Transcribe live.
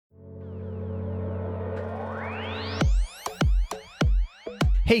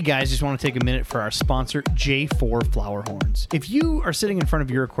Hey guys, just want to take a minute for our sponsor, J4 Flower Horns. If you are sitting in front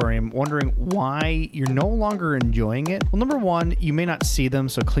of your aquarium wondering why you're no longer enjoying it, well, number one, you may not see them,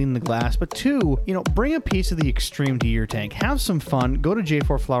 so clean the glass. But two, bring a piece of the extreme to your tank. Have some fun. Go to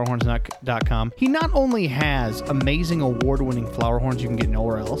j4flowerhorns.com. He not only has amazing award-winning flower horns you can get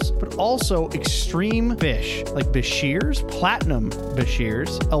nowhere else, but also extreme fish like Bashirs, Platinum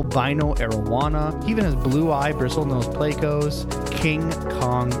Bashirs, Albino Arowana. He even has Blue Eye, Bristlenose Placos, King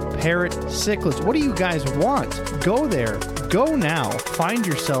Kong Parrot, Cichlids. What do you guys want? Go there. Go now. Find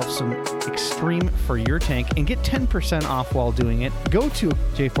yourself some extreme for your tank and get 10% off while doing it. Go to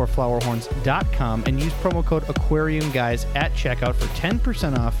j4flowerhorns.com and use promo code AquariumGuys at checkout for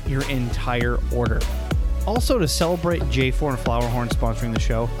 10% off your entire order. Also, to celebrate J4 and Flowerhorn sponsoring the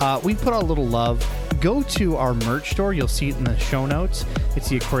show, we put out a little love. Go to our merch store. You'll see it in the show notes. It's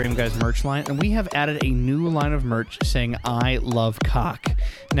the Aquarium Guys merch line, and we have added a new line of merch saying, I love cock.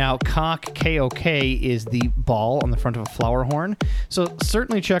 Now, cock, K-O-K, is the ball on the front of a flower horn. So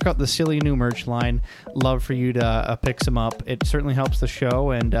certainly check out the silly new merch line. Love for you to pick some up. It certainly helps the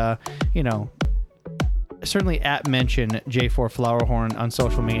show, and, certainly mention J4 Flowerhorn on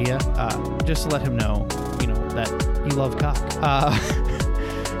social media. Just to let him know, that you love cock.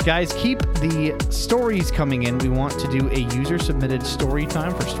 Guys, keep the stories coming in. We want to do a user-submitted story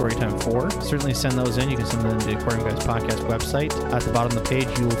time for Storytime 4. Certainly send those in. You can send them to the Aquarium Guys podcast website. At the bottom of the page,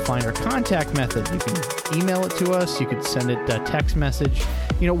 you will find our contact method. You can email it to us. You could send it a text message.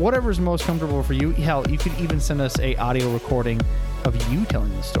 Whatever's most comfortable for you. Hell, you could even send us a audio recording of you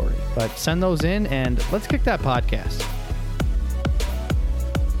telling the story. But send those in, and let's kick that podcast.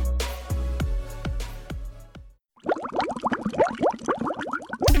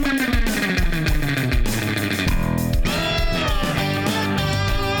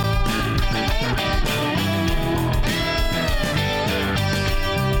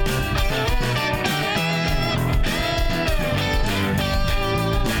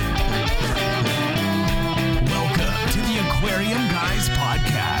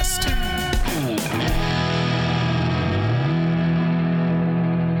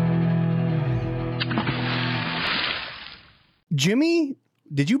 Jimmy,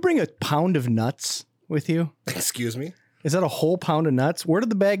 did you bring a pound of nuts with you? Excuse me? Is that a whole pound of nuts? Where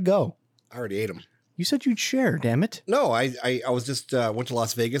did the bag go? I already ate them. You said you'd share, damn it. No, I was just went to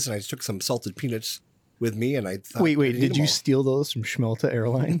Las Vegas and I took some salted peanuts with me and I thought... Wait, did you steal those from Schmelta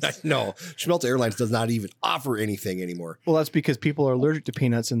Airlines? No, Schmelta Airlines does not even offer anything anymore. Well, that's because people are allergic to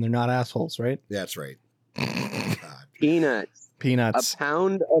peanuts and they're not assholes, right? That's right. Peanuts. Peanuts. A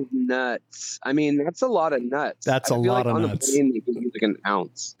pound of nuts. I mean, that's a lot of nuts. That's a lot of nuts. On the plane, they give you like an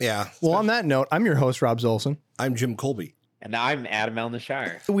ounce. Yeah. Well, on that note, I'm your host, Rob Zolson. I'm Jim Colby. And I'm Adam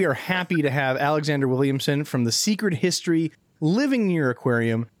Elnashire. We are happy to have Alexander Williamson from The Secret History Living Near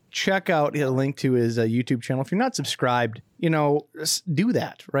Aquarium. Check out a link to his YouTube channel. If you're not subscribed, do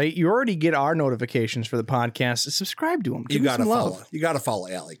that, right? You already get our notifications for the podcast. Subscribe to him. You got to follow. You got to follow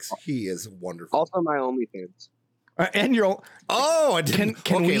Alex. He is wonderful. Also, my OnlyFans. And your I didn't.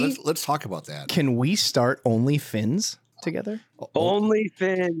 Okay, let's talk about that. Can we start OnlyFins together?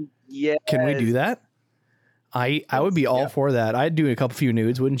 OnlyFins, yeah. Can we do that? I would be all for that. I'd do a few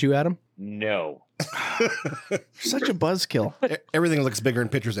nudes, wouldn't you, Adam? No. Such a buzzkill. Everything looks bigger in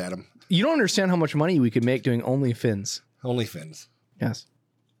pictures, Adam. You don't understand how much money we could make doing OnlyFins. OnlyFins. Yes.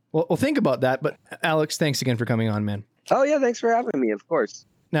 Well, think about that. But Alex, thanks again for coming on, man. Oh, yeah. Thanks for having me. Of course.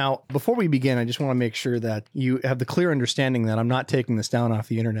 Now, before we begin, I just want to make sure that you have the clear understanding that I'm not taking this down off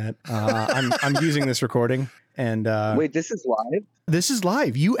the internet. I'm using this recording. And wait, this is live? This is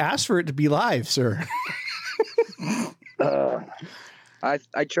live. You asked for it to be live, sir.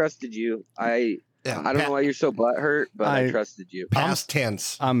 I trusted you. I don't know why you're so butthurt, but I trusted you. Past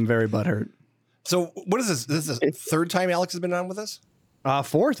tense. I'm very butthurt. So what is this? This is the third time Alex has been on with us?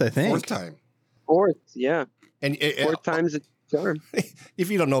 Fourth, I think. Fourth time. Fourth, yeah. And fourth time's a charm. If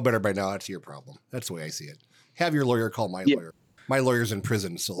you don't know better by now, that's your problem. That's the way I see it. Have your lawyer call my lawyer. My lawyer's in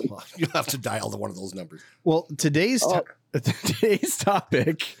prison, so you'll have to dial to one of those numbers. Well, today's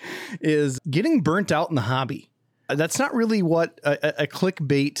topic is getting burnt out in the hobby. That's not really what a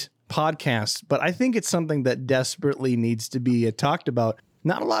clickbait podcast, but I think it's something that desperately needs to be talked about.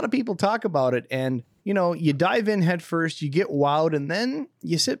 Not a lot of people talk about it, and you dive in head first, you get wowed, and then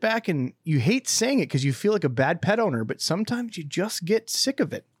you sit back and you hate saying it because you feel like a bad pet owner, but sometimes you just get sick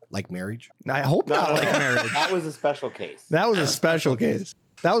of it. Like marriage? I hope not like marriage. That was a special case. That was a special case.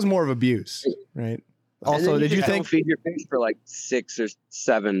 That was more of abuse, right? Also, did you think feed your face for like 6 or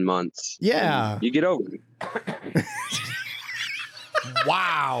 7 months? Yeah. You get over it.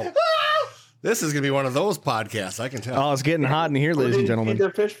 Wow. This is going to be one of those podcasts, I can tell. Oh, it's getting hot in here, ladies and gentlemen. Feed their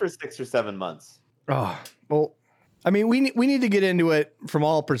fish for 6 or 7 months. Oh, well, I mean, we need to get into it from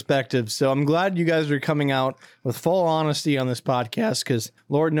all perspectives. So I'm glad you guys are coming out with full honesty on this podcast because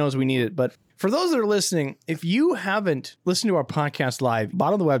Lord knows we need it. But for those that are listening, if you haven't listened to our podcast live,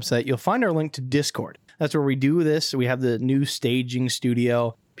 bottom of the website, you'll find our link to Discord. That's where we do this. We have the new staging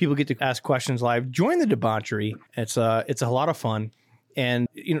studio. People get to ask questions live. Join the debauchery. It's a lot of fun. And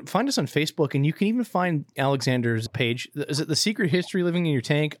find us on Facebook, and you can even find Alexander's page. Is it The Secret History Living in Your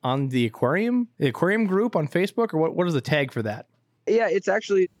Tank on the aquarium group on Facebook, or what is the tag for that? Yeah, it's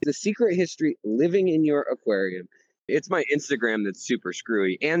actually The Secret History Living in Your Aquarium. It's my Instagram that's super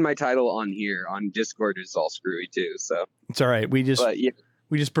screwy, and my title on here on Discord is all screwy too. So it's all right. We just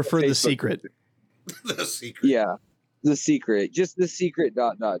prefer The Secret. The Secret. Yeah, The Secret. Just The Secret. ...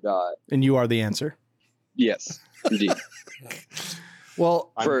 And you are the answer. Yes, indeed.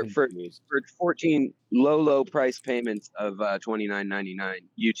 Well, for 14 low price payments of $29.99,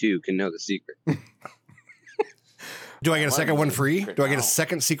 you too can know the secret. Do I get a second one free? Do I get a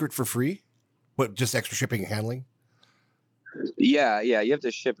second secret for free? What, just extra shipping and handling? Yeah, you have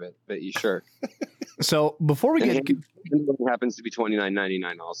to ship it, but you sure. So before we get, it happens to be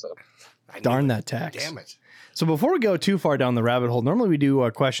 $29.99 also. Darn that tax! Damn it! So before we go too far down the rabbit hole, normally we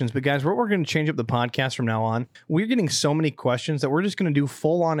do questions, but guys, we're going to change up the podcast from now on. We're getting so many questions that we're just going to do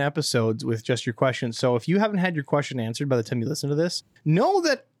full-on episodes with just your questions. So if you haven't had your question answered by the time you listen to this, know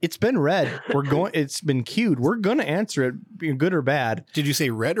that it's been read. It's been queued. We're going to answer it, good or bad. Did you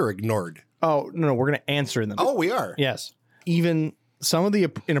say read or ignored? Oh, no, we're going to answer them. Oh, we are? Yes. Even some of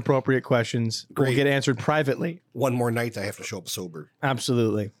the inappropriate questions will get answered privately. One more night I have to show up sober.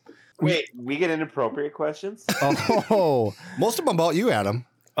 Absolutely. Wait, we get inappropriate questions? Oh. Most of them about you, Adam.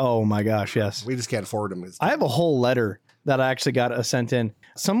 Oh, my gosh, yes. We just can't forward them. I have a whole letter that I actually got sent in.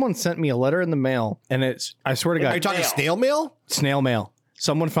 Someone sent me a letter in the mail, and I swear to God. Are you talking snail mail? Snail mail.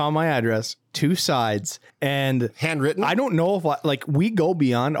 Someone found my address, 2 sides, and handwritten. I don't know if we go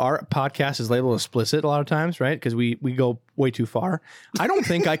beyond. Our podcast is labeled explicit a lot of times, right? Because we go way too far. I don't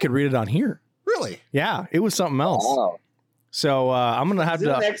think I could read it on here. Really? Yeah, it was something else. Wow. So I'm gonna have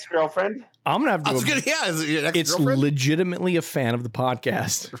to. An ex-girlfriend? I'm gonna have to. Is it your ex-girlfriend? It's legitimately a fan of the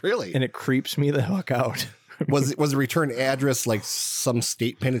podcast. Really? And it creeps me the fuck out. Was the return address like some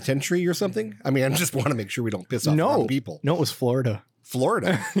state penitentiary or something? I mean, I just want to make sure we don't piss off wrong people. No, it was Florida.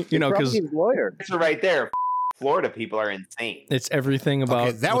 Florida. Because lawyer. It's right there. Florida people are insane. It's everything about.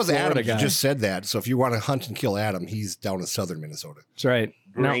 Okay, that was Florida Adam who just said that. So if you want to hunt and kill Adam, he's down in southern Minnesota. That's right.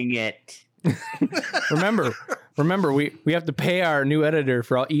 Bring it. Remember, we have to pay our new editor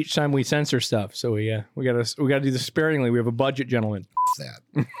for each time we censor stuff. So we gotta do this sparingly. We have a budget, gentlemen.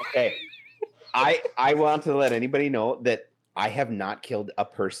 That. Okay. I want to let anybody know that I have not killed a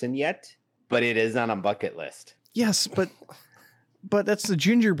person yet, but it is on a bucket list. Yes, but that's the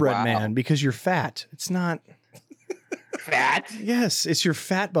gingerbread man because you're fat. It's not fat. Yes, it's your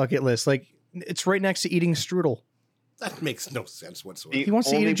fat bucket list. Like it's right next to eating strudel. That makes no sense whatsoever. He wants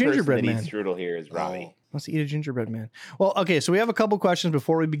to eat a gingerbread man. Strudel here is Robbie. Wants to eat a gingerbread man. Well, okay, so we have a couple questions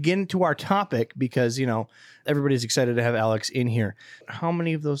before we begin to our topic because, everybody's excited to have Alex in here. How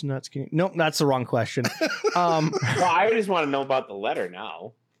many of those nuts can you... Nope, that's the wrong question. Well, I just want to know about the letter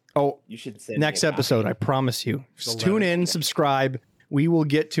now. Oh, you should send next episode, I promise you. Just tune in, subscribe. We will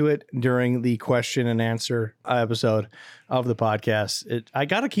get to it during the question and answer episode of the podcast. I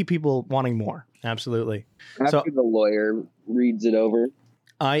got to keep people wanting more. Absolutely. After the lawyer reads it over.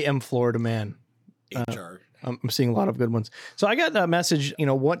 I am Florida man. HR. I'm seeing a lot of good ones. So I got a message,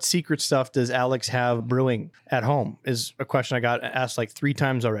 what secret stuff does Alex have brewing at home is a question I got asked like 3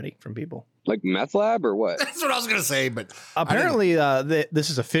 times already from people. Like meth lab or what? That's what I was going to say, but apparently this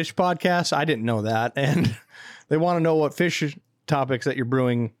is a fish podcast. I didn't know that. And they want to know what fish topics that you're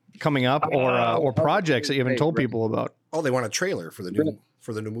brewing coming up or projects that you haven't told people about. Oh, they want a trailer for the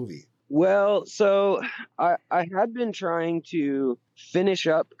new movie. Well, so I had been trying to finish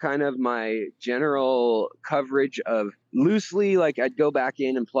up kind of my general coverage of loosely, like I'd go back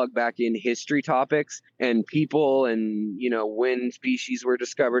in and plug back in history topics and people and, when species were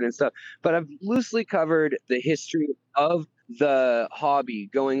discovered and stuff. But I've loosely covered the history of the hobby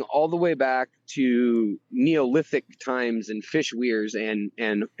going all the way back to Neolithic times and fish weirs and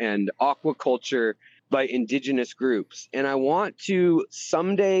aquaculture by indigenous groups. And I want to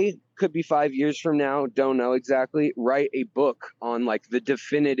someday, could be 5 years from now, don't know exactly, write a book on like the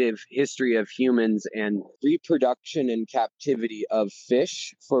definitive history of humans and reproduction and captivity of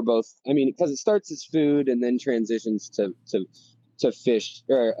fish for both. I mean, because it starts as food and then transitions to fish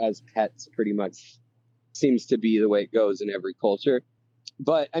or as pets pretty much seems to be the way it goes in every culture.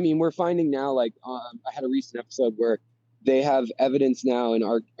 But I mean, we're finding now, like, I had a recent episode where they have evidence now in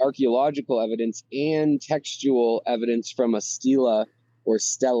archaeological evidence and textual evidence from a stela or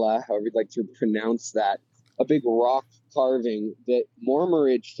stela, however you'd like to pronounce that, a big rock carving that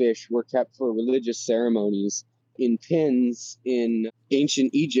Mormarid fish were kept for religious ceremonies in pins in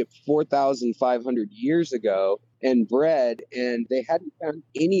ancient Egypt 4,500 years ago and bred, and they hadn't found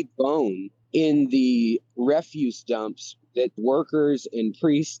any bone in the refuse dumps that workers and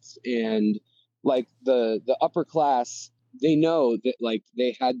priests and like the upper class, they know that like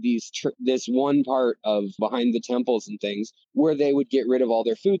they had this one part of behind the temples and things where they would get rid of all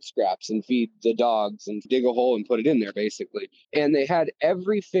their food scraps and feed the dogs and dig a hole and put it in there basically. And they had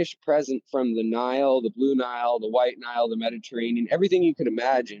every fish present from the Nile, the Blue Nile, the White Nile, the Mediterranean, everything you could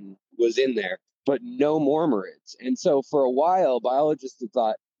imagine was in there, but no Mormarids. And so for a while, biologists had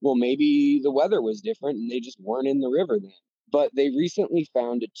thought, well, maybe the weather was different and they just weren't in the river then. But they recently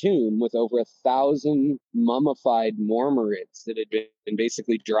found a tomb with over 1,000 mummified Mormarids that had been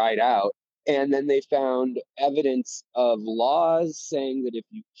basically dried out. And then they found evidence of laws saying that if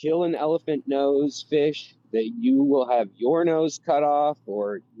you kill an elephant nose fish, that you will have your nose cut off,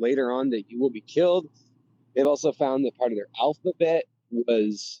 or later on that you will be killed. They've also found that part of their alphabet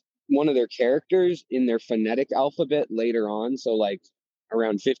was one of their characters in their phonetic alphabet later on. So like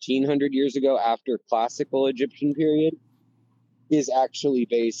around 1,500 years ago, after classical Egyptian period, is actually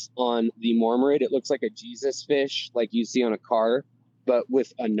based on the Mormarid. It looks like a Jesus fish, like you see on a car, but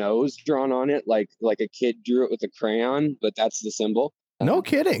with a nose drawn on it, like a kid drew it with a crayon, but that's the symbol. No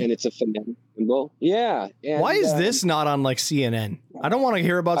kidding. And it's a phonetic symbol. Yeah. And, why is this not on like CNN? I don't want to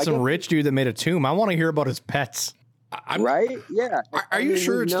hear about some rich dude that made a tomb. I want to hear about his pets. Right? Yeah. Are you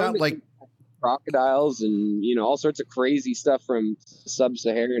sure it's not like crocodiles and, you know, all sorts of crazy stuff from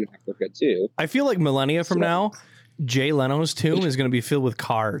sub-Saharan Africa too? I feel like millennia from now, Jay Leno's tomb is going to be filled with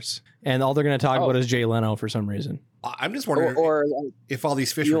cars, and all they're going to talk about is Jay Leno for some reason. I'm just wondering or if all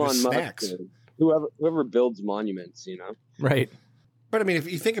these fish are just snacks. Whoever builds monuments, you know? Right. But I mean,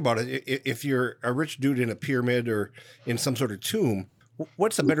 if you think about it, if you're a rich dude in a pyramid or in some sort of tomb,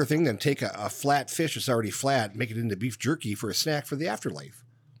 what's a better thing than take a flat fish that's already flat, make it into beef jerky for a snack for the afterlife?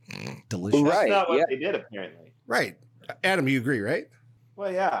 Delicious. Right. That's not what they did, apparently. Right. Adam, you agree, right?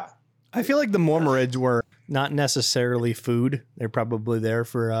 Well, yeah. I feel like the Mormarids were not necessarily food. They're probably there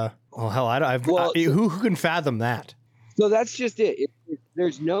for, who can fathom that? So that's just it.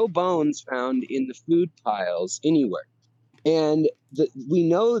 There's no bones found in the food piles anywhere. And we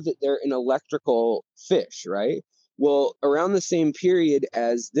know that they're an electrical fish, right? Well, around the same period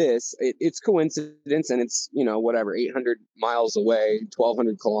as this, it's coincidence, and it's, 800 miles away,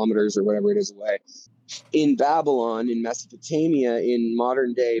 1,200 kilometers or whatever it is away. In Babylon, in Mesopotamia, in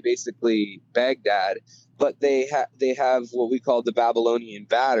modern day, basically Baghdad, but they have what we call the Babylonian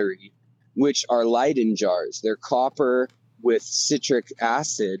battery, which are Leyden jars. They're copper with citric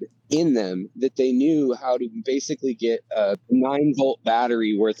acid in them that they knew how to basically get a 9-volt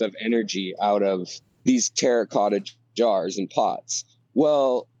battery worth of energy out of these terracotta jars and pots.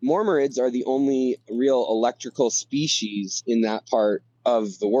 Well, Mormarids are the only real electrical species in that part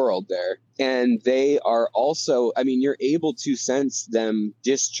of the world there. And they are also, you're able to sense them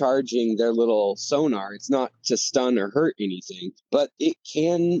discharging their little sonar. It's not to stun or hurt anything, but it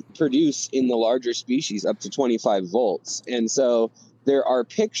can produce in the larger species up to 25 volts. And so there are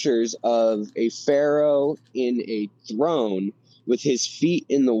pictures of a pharaoh in a throne with his feet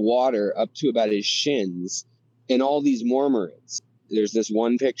in the water up to about his shins and all these Mormarids. There's this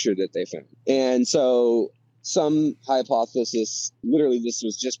one picture that they found. And so some hypothesis, literally this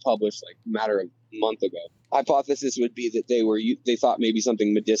was just published like a matter of a month ago. Hypothesis would be that they thought maybe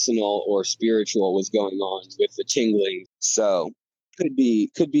something medicinal or spiritual was going on with the tingling. So could be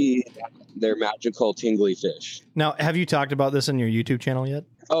their magical tingly fish. Now, have you talked about this on your YouTube channel yet?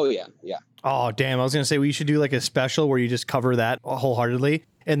 Oh yeah. Oh damn! I was gonna say we should do like a special where you just cover that wholeheartedly,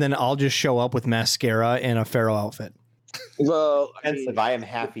 and then I'll just show up with mascara and a pharaoh outfit. Well, I am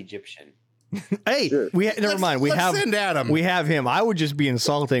half Egyptian. Hey, sure. Never mind. Let's send Adam. We have him. I would just be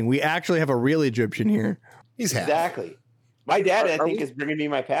insulting. We actually have a real Egyptian here. He's half. Exactly. My dad, I think, is bringing me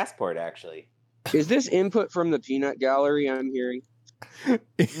my passport. Actually, is this input from the peanut gallery I'm hearing?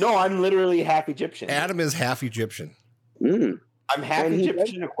 No, I'm literally half Egyptian. Adam is half Egyptian. I'm half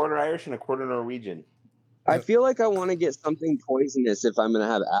Egyptian, a quarter Irish, and a quarter Norwegian. I feel like I want to get something poisonous if I'm going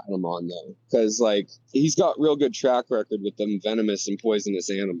to have Adam on, though, because he's got real good track record with them venomous and poisonous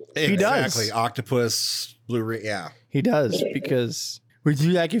animals. He does. Exactly. Octopus, blue ring. Yeah. He does, because would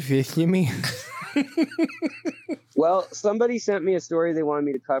you like a fish, Jimmy? Well, somebody sent me a story they wanted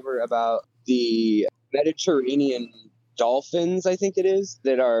me to cover about the Mediterranean dolphins, I think it is,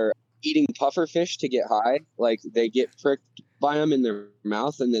 that are eating pufferfish to get high. Like they get pricked by them in their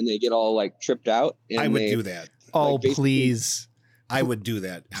mouth and then they get all like tripped out. And I would do that. Oh, basically- please. I would do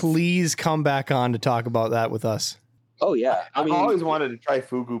that. Please come back on to talk about that with us. Oh yeah. I I've mean, always wanted to try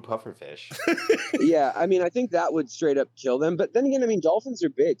fugu pufferfish. yeah, I mean, I think that would straight up kill them. But then again, I mean, dolphins are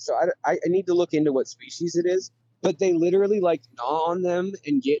big, so I need to look into what species it is. But they literally like gnaw on them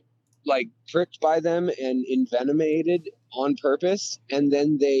and get like pricked by them and envenomated on purpose, and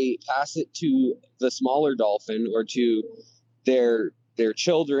then they pass it to the smaller dolphin or to their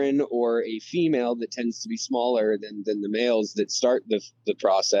children or a female that tends to be smaller than the males that start the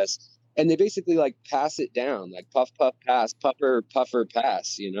process. And they basically like pass it down, like puff, puff, pass, puffer, puffer,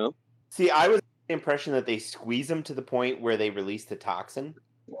 pass, you know? See, I was under the impression that they squeeze them to the point where they release the toxin,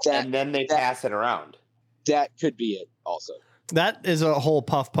 and then they pass it around. That could be it also. That is a whole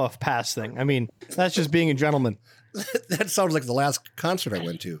puff, puff, pass thing. I mean, that's just being a gentleman. That sounds like the last concert I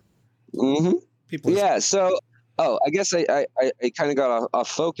went to. Mm-hmm. People, Yeah. So, I guess I kind of got off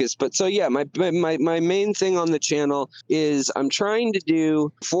focus, but so yeah, my main thing on the channel is I'm trying to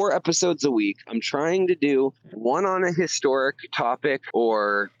do 4 episodes a week. I'm trying to do one on a historic topic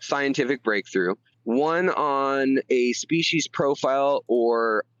or scientific breakthrough, one on a species profile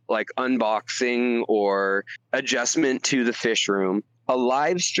or like unboxing or adjustment to the fish room, a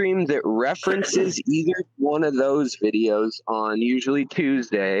live stream that references either one of those videos on usually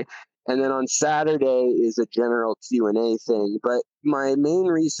Tuesday. And then on Saturday is a general Q&A thing. But my main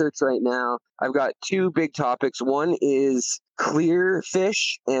research right now, I've got 2 big topics. One is clear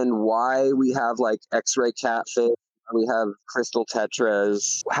fish and why we have like X-ray catfish. We have crystal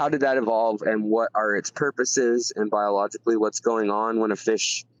tetras. How did that evolve and what are its purposes? And biologically, what's going on when a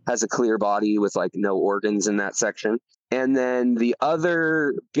fish has a clear body with like no organs in that section? And then the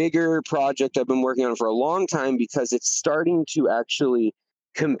other bigger project I've been working on for a long time, because it's starting to actually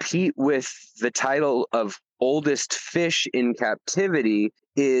compete with the title of oldest fish in captivity,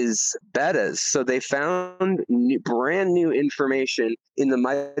 is bettas. So they found brand new information in the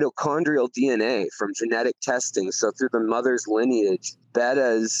mitochondrial DNA from genetic testing. So through the mother's lineage,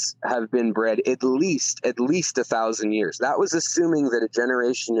 bettas have been bred at least 1,000 years. That was assuming that a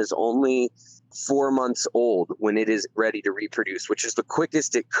generation is only 4 months old when it is ready to reproduce, which is the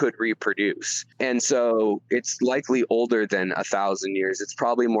quickest it could reproduce. And so it's likely older than 1,000 years. It's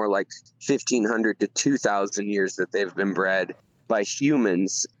probably more like 1,500 to 2,000 years that they've been bred by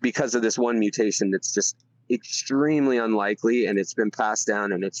humans because of this one mutation that's just extremely unlikely, and it's been passed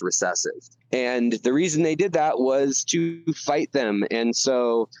down and it's recessive. And the reason they did that was to fight them. And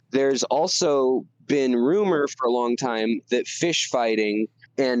so there's also been rumor for a long time that fish fighting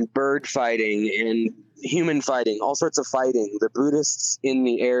and bird fighting and human fighting, all sorts of fighting, the Buddhists in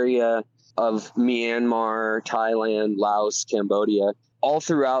the area of Myanmar, Thailand, Laos, Cambodia, all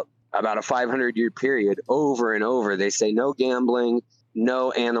throughout about a 500-year period, over and over, they say no gambling,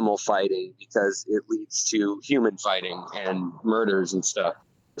 no animal fighting, because it leads to human fighting and murders and stuff.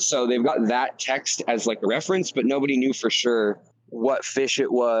 So they've got that text as like a reference, but nobody knew for sure what fish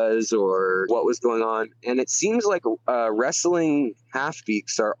it was or what was going on. And it seems like wrestling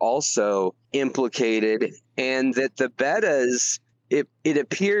half-beaks are also implicated, and that the bettas, it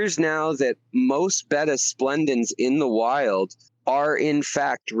appears now that most betta splendens in the wild are in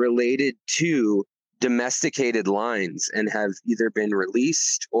fact related to domesticated lines and have either been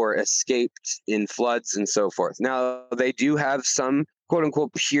released or escaped in floods and so forth. Now, they do have some quote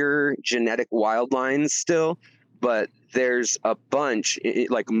unquote pure genetic wild lines still, but there's a bunch,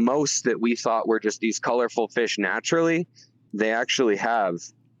 like most that we thought were just these colorful fish naturally, they actually have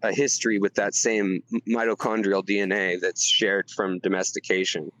a history with that same mitochondrial DNA that's shared from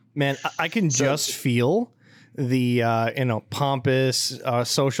domestication. Man, I can just feel the pompous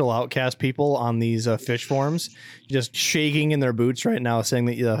social outcast people on these fish forums just shaking in their boots right now, saying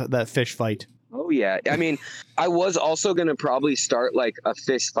that that fish fight. Oh yeah, I mean, I was also going to probably start like a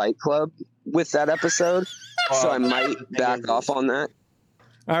fish fight club with that episode, so I might back off on that.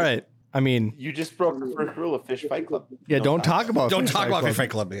 All right, I mean, You just broke the first rule of Fish Fight Club. yeah, don't talk about Don't Fish talk Fight about Club. Fish Fight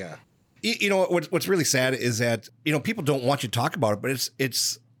Club. Yeah. You know what's really sad is that people don't want you to talk about it, but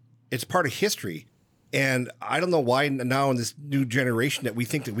it's part of history, and I don't know why now in this new generation that we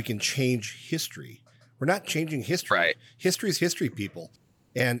think that we can change history. We're not changing history. Right. History is history, people.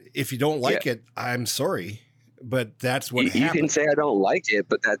 And if you don't like it, I'm sorry, but that's what You happened. can say I don't like it,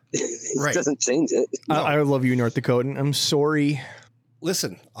 but that Right. doesn't change it. I love you, North Dakotan. I'm sorry.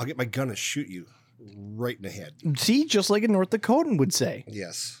 Listen, I'll get my gun and shoot you right in the head. See, just like a North Dakotan would say.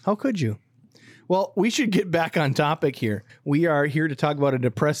 Yes. How could you? Well, we should get back on topic here. We are here to talk about a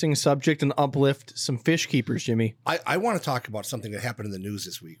depressing subject and uplift some fish keepers, Jimmy. I want to talk about something that happened in the news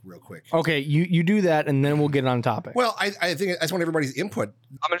this week real quick. Okay, you do that, and then we'll get on topic. Well, I think I just want everybody's input.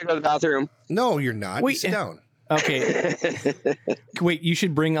 I'm going to go to the bathroom. No, you're not. Wait. Sit down. Okay. Wait, you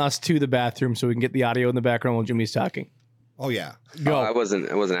should bring us to the bathroom so we can get the audio in the background while Jimmy's talking. Oh, yeah. Go. I wasn't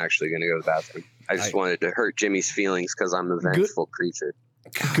actually going to go to the bathroom. I just wanted to hurt Jimmy's feelings because I'm a vengeful creature.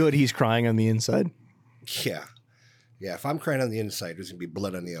 Good, he's crying on the inside. Yeah. Yeah, if I'm crying on the inside, there's going to be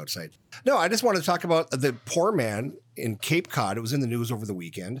blood on the outside. No, I just want to talk about the poor man in Cape Cod. It was in the news over the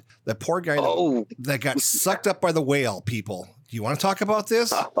weekend. The poor guy that got sucked up by the whale, people. Do you want to talk about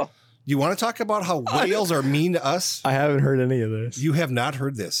this? Do you want to talk about how whales are mean to us? I haven't heard any of this. You have not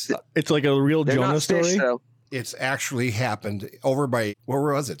heard this. It's like a real They're Jonah not story. fish, though. It's actually happened over by,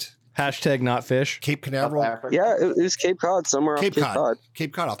 where was it? Hashtag not fish. Cape Canaveral? Yeah, it was Cape Cod, somewhere off Cape Cod.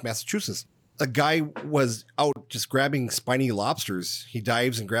 Cape Cod off Massachusetts. A guy was out just grabbing spiny lobsters. He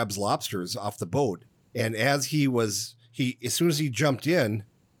dives and grabs lobsters off the boat. And as as soon as he jumped in,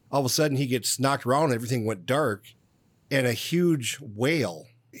 all of a sudden he gets knocked around and everything went dark. And a huge whale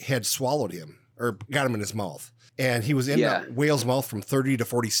had swallowed him or got him in his mouth. And he was in the whale's mouth from 30 to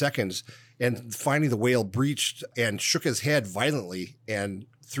 40 seconds. And finally the whale breached and shook his head violently and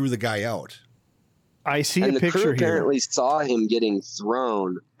threw the guy out. I see and a picture crew here. apparently saw him getting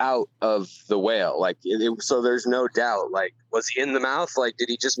thrown out of the whale. Like, so there's no doubt. Like, was he in the mouth? Like, did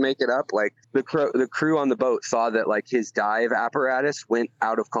he just make it up? Like, the crew on the boat saw that like his dive apparatus went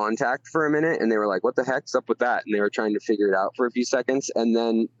out of contact for a minute, and they were like, "What the heck's up with that?" And they were trying to figure it out for a few seconds, and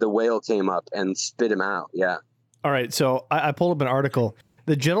then the whale came up and spit him out. Yeah. All right, so I pulled up an article.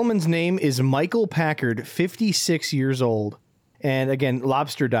 The gentleman's name is Michael Packard, 56 years old, and again,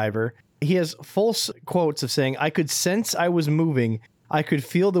 lobster diver. He has false quotes of saying, "I could sense I was moving. I could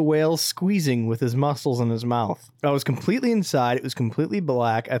feel the whale squeezing with his muscles in his mouth. I was completely inside. It was completely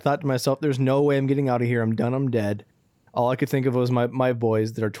black. I thought to myself, there's no way I'm getting out of here. I'm done. I'm dead." All I could think of was my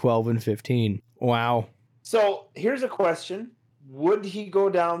boys that are 12 and 15. Wow. So here's a question. Would he go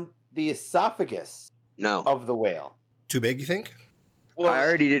down the esophagus of the whale? Too big, you think? Well, I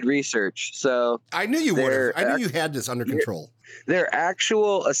already did research, so I knew you would have. I knew you had this under control. Their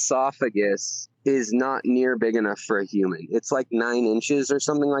actual esophagus is not near big enough for a human. It's like 9 inches or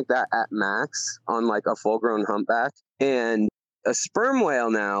something like that at max on like a full-grown humpback. And a sperm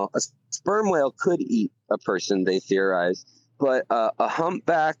whale could eat a person, they theorize. But a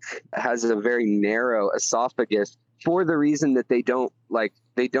humpback has a very narrow esophagus for the reason that they don't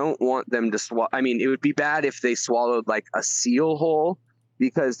want them to swallow. I mean, it would be bad if they swallowed like a seal whole,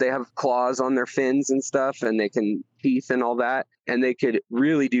 because they have claws on their fins and stuff, and they can teeth and all that, and they could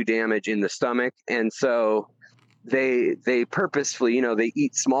really do damage in the stomach. And so they purposefully, they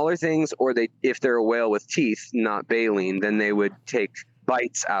eat smaller things, or if they're a whale with teeth, not baleen, then they would take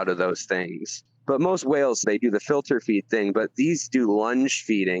bites out of those things. But most whales, they do the filter feed thing, but these do lunge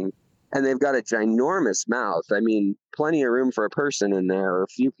feeding, and they've got a ginormous mouth. I mean, plenty of room for a person in there or a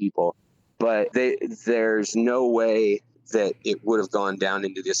few people, but there's no way that it would have gone down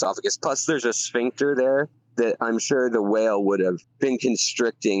into the esophagus. Plus, there's a sphincter there that I'm sure the whale would have been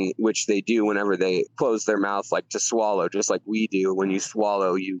constricting, which they do whenever they close their mouth, like to swallow, just like we do. When you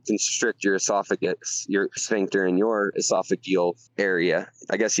swallow, you constrict your esophagus, your sphincter in your esophageal area.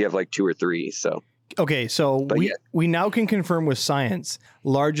 I guess you have like 2 or 3, so. Okay, so we now can confirm with science,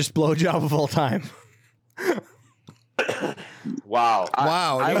 largest blowjob of all time. Wow.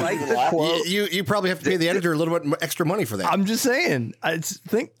 I like the quote. You probably have to pay the editor a little bit extra money for that. I'm just saying. I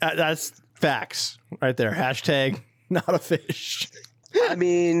think that's facts right there. Hashtag not a fish. I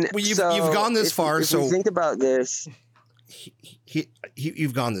mean, well, you've gone this far. If so you think about this,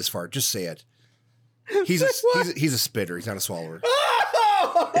 you've gone this far. Just say it. He's a spitter. He's not a swallower.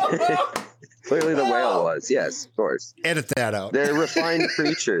 Clearly, the whale was. Yes, of course. Edit that out. They're refined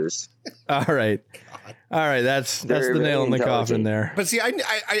creatures. All right. That's the nail in the coffin there. But see,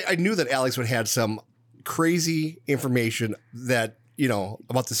 I knew that Alex would have some crazy information that,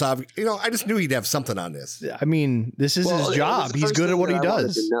 about this. I just knew he'd have something on this. I mean, this is his job. He's good at what he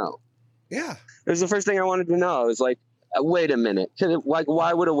does. Yeah. It was the first thing I wanted to know. I was like, wait a minute.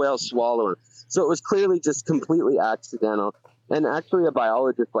 Why would a whale swallow him? So it was clearly just completely accidental. And actually a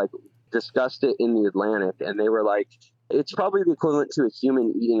biologist discussed it in the Atlantic, and they were like, it's probably the equivalent to a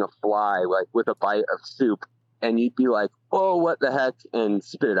human eating a fly, like with a bite of soup, and you'd be like, "Oh, what the heck," and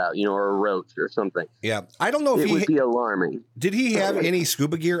spit it out, or a roach or something. Yeah, I don't know if it would be alarming. Did he have any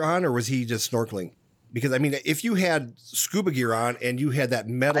scuba gear on, or was he just snorkeling? Because I mean, if you had scuba gear on and you had that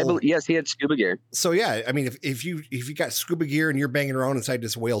metal, yes, he had scuba gear. So yeah, I mean, if you got scuba gear and you're banging around inside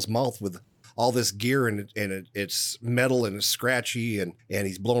this whale's mouth with all this gear and it's metal and it's scratchy and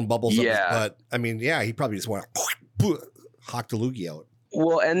he's blowing bubbles up his Yeah. butt. I mean, yeah, he probably just want to hawk the loogie out.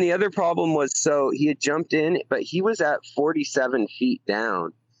 Well, and the other problem was, so he had jumped in, but he was at 47 feet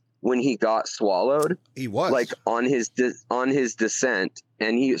down when he got swallowed, He was like on his descent,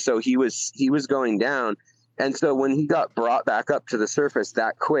 and he was going down. And so when he got brought back up to the surface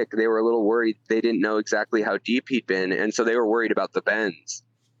that quick, they were a little worried. They didn't know exactly how deep he'd been, and so they were worried about the bends.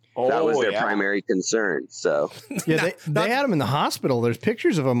 That was their primary concern. So Yeah, they had him in the hospital. There's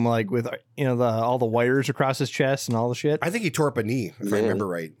pictures of him like with all the wires across his chest and all the shit. I think he tore up a knee, if I Man. remember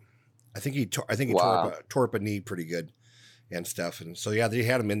right. I think he Wow. tore up a knee pretty good and stuff. And so, yeah, they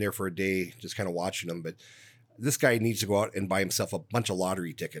had him in there for a day, just kind of watching him. But this guy needs to go out and buy himself a bunch of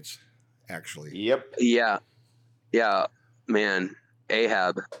lottery tickets, actually. Yep. yeah, man,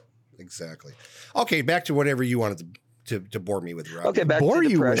 Ahab. Exactly. Okay, back to whatever you wanted to bore me with, Rob. Okay, back Bore to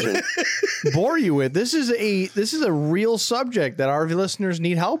you with depression. Bore you with this is a real subject that our listeners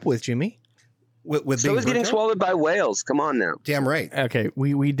need help with, Jimmy. With So being is getting burnt out? swallowed by whales. Come on now. Damn right. Okay,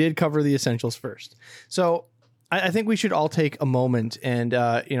 we did cover the essentials first. So I think we should all take a moment and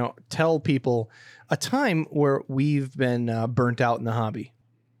tell people a time where we've been burnt out in the hobby.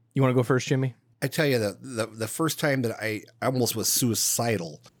 You want to go first, Jimmy? I tell you, the first time that I almost was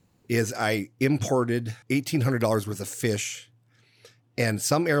suicidal is I imported $1,800 worth of fish, and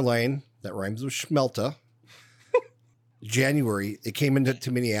some airline that rhymes with Schmelta, January, it came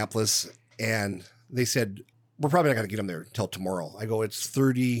into Minneapolis, and they said, we're probably not going to get them there until tomorrow. I go, it's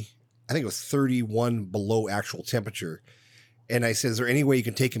 30, I think it was 31 below actual temperature. And I said, is there any way you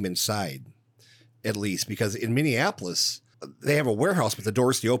can take them inside at least? Because in Minneapolis, they have a warehouse, but the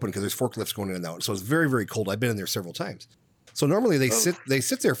doors stay open because there's forklifts going in and out. So it's very, very cold. I've been in there several times. So normally they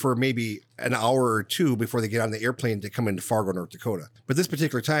sit there for maybe an hour or two before they get on the airplane to come into Fargo, North Dakota. But this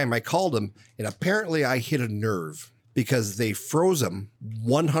particular time I called them, and apparently I hit a nerve because they froze them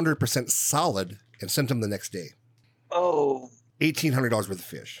 100% solid and sent them the next day. Oh, $1,800 worth of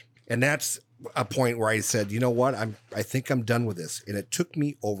fish. And that's a point where I said, you know what? I think I'm done with this. And it took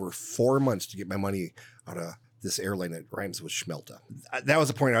me over 4 months to get my money out of this airline that rhymes with Schmelta. That was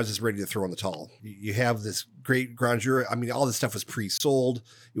the point I was just ready to throw in the towel. You have this great grandeur. I mean, all this stuff was pre-sold.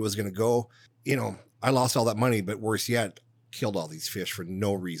 It was going to go. I lost all that money, but worse yet, killed all these fish for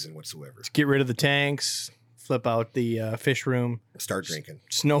no reason whatsoever. Get rid of the tanks, flip out the fish room, Start drinking.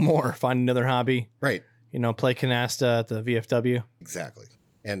 just no more. Find another hobby. Right. Play canasta at the VFW. Exactly.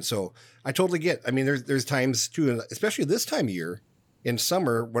 And so I totally get, I mean, there's times too, and especially this time of year in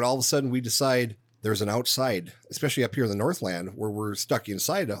summer, when all of a sudden we decide there's an outside, especially up here in the Northland where we're stuck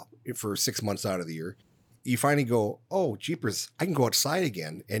inside for 6 months out of the year. You finally go, oh, jeepers, I can go outside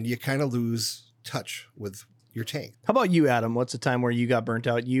again. And you kind of lose touch with your tank. How about you, Adam? What's the time where you got burnt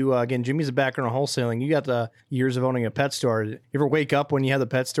out? You, again, Jimmy's a background in wholesaling. You got the years of owning a pet store. You ever wake up when you had the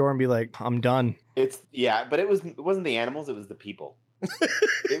pet store and be like, I'm done? But it wasn't the animals, it was the people.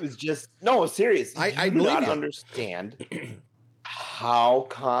 It was just no, serious. I do believe not you. understand how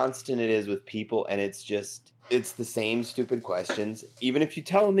constant it is with people, and it's the same stupid questions. Even if you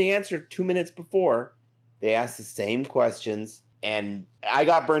tell them the answer 2 minutes before, they ask the same questions. And I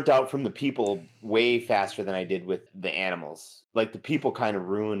got burnt out from the people way faster than I did with the animals. Like the people kind of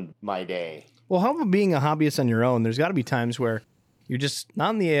ruined my day. Well, how about being a hobbyist on your own? There's got to be times where you're just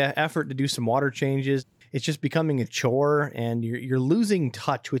not in the effort to do some water changes. It's just becoming a chore, and you're losing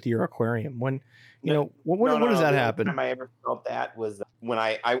touch with your aquarium. When when does that happen? The only time I ever felt that was when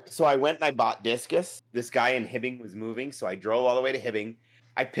I went and I bought discus. This guy in Hibbing was moving, so I drove all the way to Hibbing.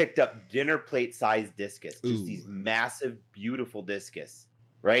 I picked up dinner plate sized discus, just Ooh. these massive, beautiful discus.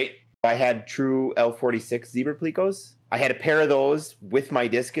 Right? I had true L46 zebra plecos. I had a pair of those with my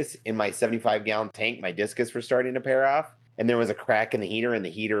discus in my 75-gallon tank. My discus were starting to pair off, and there was a crack in the heater, and the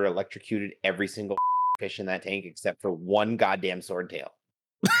heater electrocuted every single fish in that tank except for one goddamn swordtail.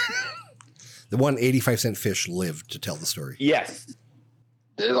 The one 85-cent fish lived to tell the story. Yes.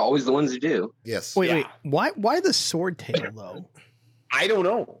 there's always the ones who do. Yes. Wait. Why the swordtail though? I don't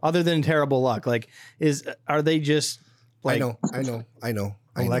know. Other than terrible luck, like are they just like I know.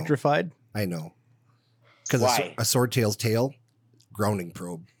 electrified? I know. Because Why? a swordtail's tail, grounding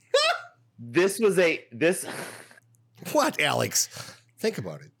probe. This What, Alex? Think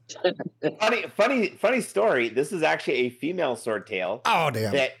about it. funny story. This is actually a female swordtail Oh,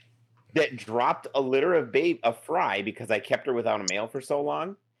 damn. that dropped a litter of a fry because I kept her without a male for so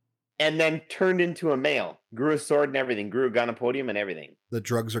long, and then turned into a male. Grew a sword and everything. Grew a gunopodium and everything. The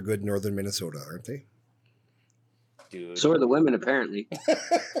drugs are good in northern Minnesota, aren't they? Dude. So are the women, apparently.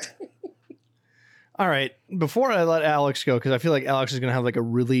 All right. Before I let Alex go, because I feel like Alex is going to have like a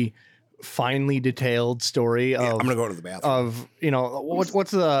really finely detailed story of I'm gonna go to the bathroom. of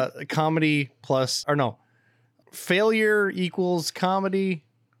what's the comedy plus, or no, failure equals comedy,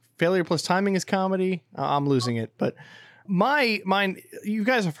 failure plus timing is comedy. I'm losing it, but mine, you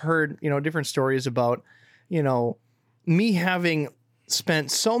guys have heard different stories about me having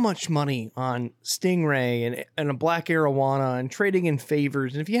spent so much money on Stingray and a black arowana and trading in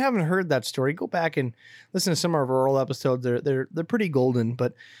favors. And if you haven't heard that story, go back and listen to some of our oral episodes. They're pretty golden.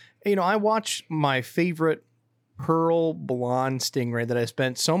 But I watched my favorite pearl blonde Stingray that I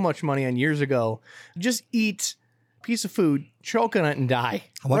spent so much money on years ago just eat a piece of food, choke on it, and die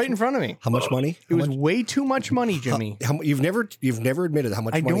right in front of me. How much money? It was way too much money, Jimmy. You've never admitted how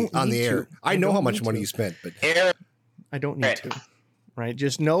much money on the air. I know how much money you spent, but I don't need to. Right.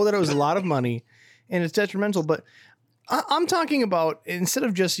 Just know that it was a lot of money and it's detrimental. But I'm talking about, instead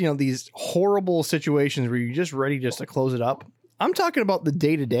of just, these horrible situations where you're just ready just to close it up, I'm talking about the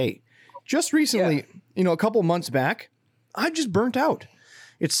day to day. Just recently, a couple months back, I just burnt out.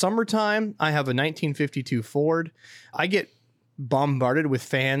 It's summertime. I have a 1952 Ford. I get bombarded with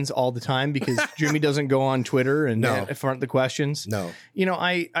fans all the time because Jimmy doesn't go on Twitter and front the questions. No.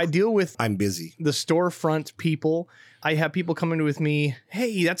 I deal with I'm busy. The storefront people. I have people coming with me,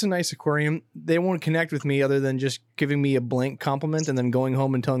 hey, that's a nice aquarium. They won't connect with me other than just giving me a blank compliment and then going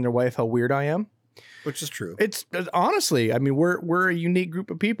home and telling their wife how weird I am. Which is true. It's honestly, I mean, we're a unique group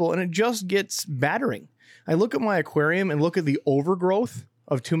of people, and it just gets battering. I look at my aquarium and look at the overgrowth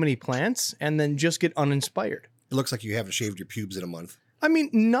of too many plants and then just get uninspired. It looks like you haven't shaved your pubes in a month. I mean,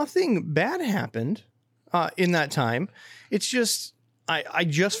 nothing bad happened in that time. It's just I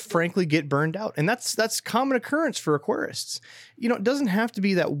just frankly get burned out. And that's common occurrence for aquarists. It doesn't have to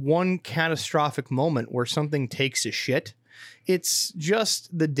be that one catastrophic moment where something takes a shit. It's just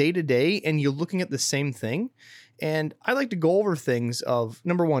the day to day and you're looking at the same thing. And I like to go over things of,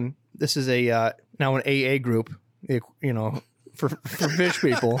 number one, this is now an AA group, for fish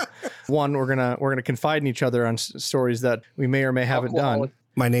people. One, we're gonna confide in each other on stories that we may or may haven't done.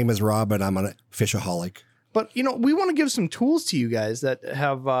 My name is Rob, and I'm a fishaholic. But we want to give some tools to you guys that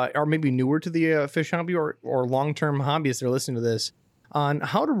have are maybe newer to the fish hobby or long-term hobbyists that are listening to this on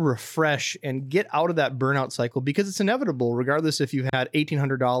how to refresh and get out of that burnout cycle, because it's inevitable, regardless if you had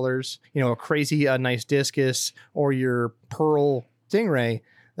 $1,800, a crazy nice discus or your pearl Stingray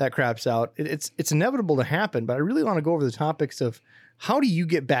that craps out. It's inevitable to happen. But I really want to go over the topics of how do you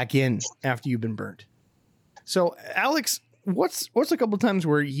get back in after you've been burnt. So, Alex, what's a couple times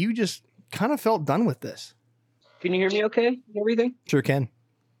where you just kind of felt done with this? Can you hear me okay and everything? Sure can.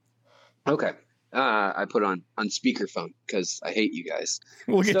 Okay. I put on speakerphone because I hate you guys.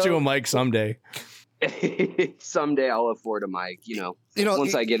 We'll get you a mic someday. Someday I'll afford a mic,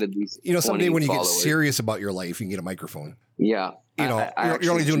 once I get at least someday when you followers. get serious about your life, you can get a microphone. Yeah.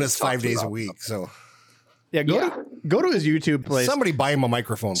 You're only doing this 5 days a week. So yeah, go to his YouTube place. Somebody buy him a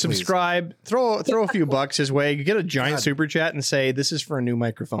microphone, please. Subscribe, throw a few bucks his way, get a giant super chat and say, this is for a new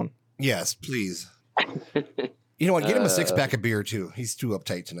microphone. Yes, please. You know what? Get him a 6-pack of beer too. He's too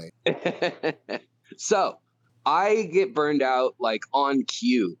uptight tonight. So I get burned out like on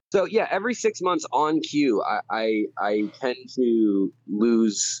cue. So yeah, every 6 months on cue, I tend to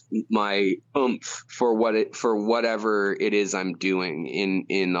lose my oomph for whatever it is I'm doing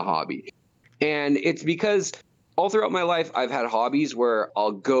in the hobby. And it's because all throughout my life, I've had hobbies where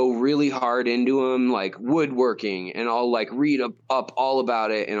I'll go really hard into them, like woodworking, and I'll like read up all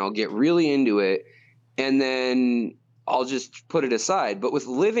about it and I'll get really into it. And then I'll just put it aside. But with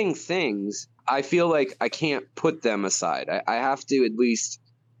living things, I feel like I can't put them aside. I have to at least,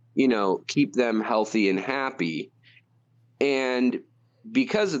 keep them healthy and happy. And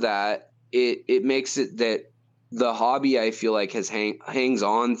because of that, it makes it that the hobby, I feel like, hangs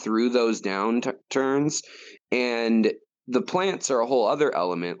on through those downturns. And the plants are a whole other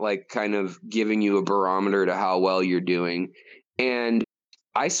element, like kind of giving you a barometer to how well you're doing. And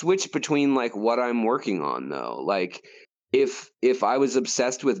I switch between like what I'm working on though. Like if I was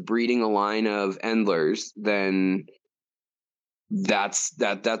obsessed with breeding a line of Endlers, then that's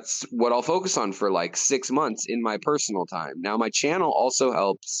what I'll focus on for like 6 months in my personal time. Now my channel also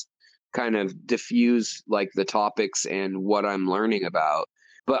helps kind of diffuse like the topics and what I'm learning about.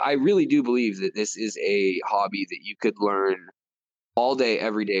 But I really do believe that this is a hobby that you could learn all day,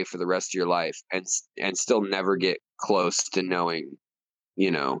 every day for the rest of your life and still never get close to knowing,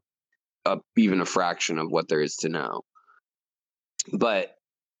 even a fraction of what there is to know. But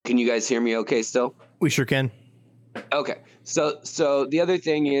can you guys hear me okay still? We sure can. Okay. So the other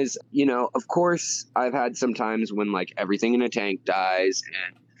thing is, of course I've had some times when like everything in a tank dies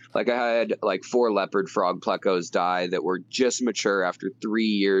and Like I had like 4 leopard frog plecos die that were just mature after 3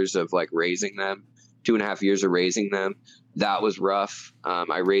 years of like raising them, 2.5 years of raising them. That was rough.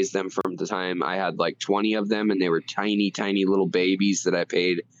 I raised them from the time I had like 20 of them, and they were tiny, tiny little babies that I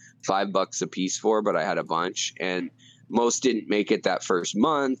paid $5 a piece for, but I had a bunch, and most didn't make it that first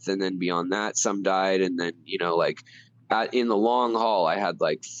month. And then beyond that, some died. And then, you know, like in the long haul, I had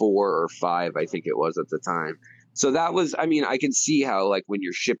like 4 or 5, I think it was at the time. So that was, I mean, I can see how like when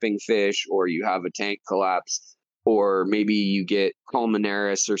you're shipping fish or you have a tank collapse, or maybe you get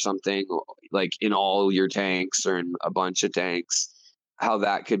Colmenares or something like in all your tanks or in a bunch of tanks, how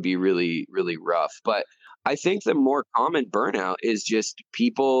that could be really, really rough. But I think the more common burnout is just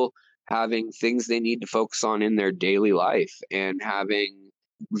people having things they need to focus on in their daily life, and having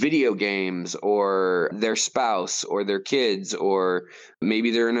video games or their spouse or their kids, or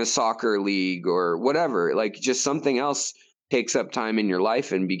maybe they're in a soccer league or whatever, like just something else takes up time in your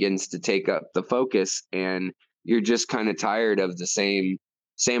life and begins to take up the focus, and you're just kind of tired of the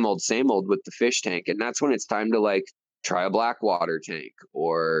same old with the fish tank. And that's when it's time to like try a black water tank,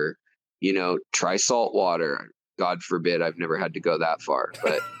 or, you know, try salt water. God forbid, I've never had to go that far,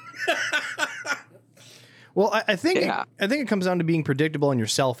 but well, I think it comes down to being predictable in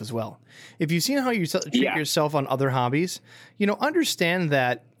yourself as well. If you've seen how you treat yourself on other hobbies, you know, understand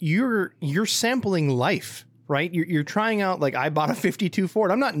that you're sampling life, right? You're trying out, like I bought a 52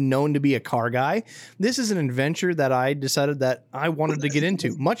 Ford. I'm not known to be a car guy. This is an adventure that I decided that I wanted to get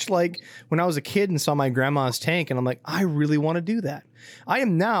into, much like when I was a kid and saw my grandma's tank and I'm like, I really want to do that. I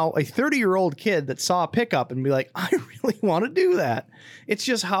am now a 30-year-old kid that saw a pickup and be like, I really want to do that. It's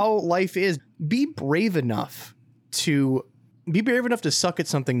just how life is. Be brave enough to suck at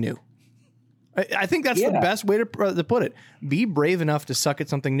something new. I think that's the best way to put it. Be brave enough to suck at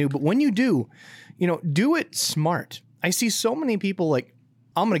something new. But when you do, you know, do it smart. I see so many people like,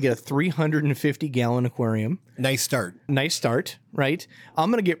 I'm going to get a 350-gallon aquarium. Nice start, right?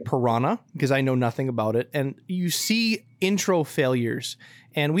 I'm going to get piranha because I know nothing about it. And you see intro failures.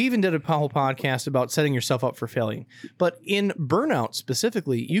 And we even did a whole podcast about setting yourself up for failing. But in burnout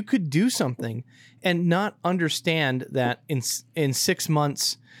specifically, you could do something and not understand that in 6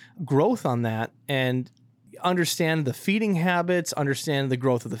 months growth on that, and understand the feeding habits, understand the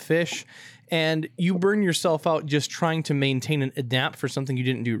growth of the fish, and you burn yourself out just trying to maintain and adapt for something you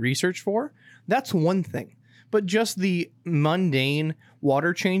didn't do research for. That's one thing. But just the mundane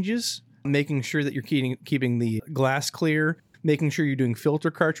water changes, making sure that you're keeping the glass clear, making sure you're doing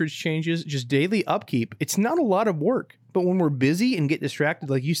filter cartridge changes, just daily upkeep. It's not a lot of work, but when we're busy and get distracted,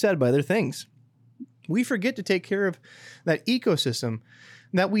 like you said, by other things, we forget to take care of that ecosystem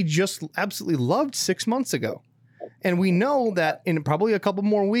that we just absolutely loved 6 months ago. And we know that in probably a couple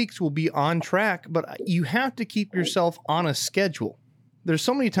more weeks we'll be on track, but you have to keep yourself on a schedule. There's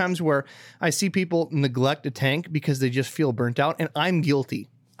so many times where I see people neglect a tank because they just feel burnt out, and I'm guilty.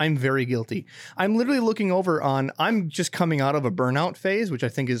 I'm very guilty. I'm literally looking over I'm just coming out of a burnout phase, which I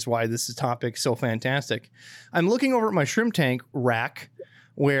think is why this topic is so fantastic. I'm looking over at my shrimp tank rack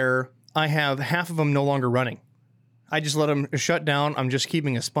where I have half of them no longer running. I just let them shut down. I'm just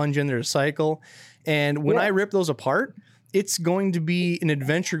keeping a sponge in there to cycle. And when I rip those apart, it's going to be an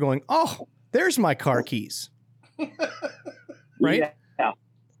adventure going, oh, there's my car keys. Right? Yeah.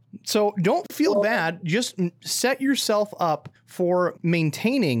 So don't feel bad. Just set yourself up for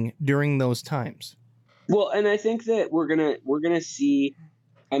maintaining during those times. Well, and I think that we're gonna see,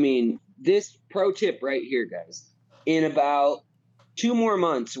 I mean, this pro tip right here, guys, in about 2 more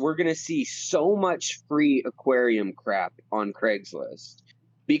months, we're going to see so much free aquarium crap on Craigslist,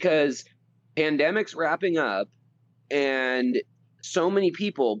 because pandemic's wrapping up and so many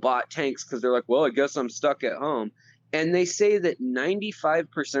people bought tanks because they're like, well, I guess I'm stuck at home. And they say that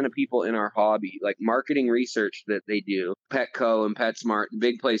 95% of people in our hobby, like marketing research that they do, Petco and PetSmart,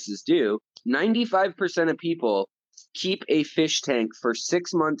 big places do, 95% of people keep a fish tank for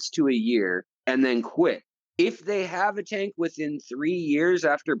 6 months to a year and then quit. If they have a tank within 3 years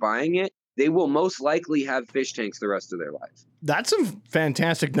after buying it, they will most likely have fish tanks the rest of their life. That's some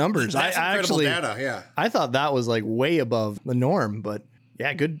fantastic numbers. That's incredible data. Yeah, I thought that was like way above the norm, but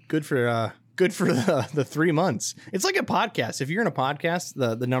yeah, good for the 3 months. It's like a podcast. If you're in a podcast,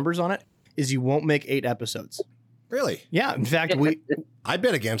 the numbers on it is you won't make 8 episodes. Really? Yeah. In fact, I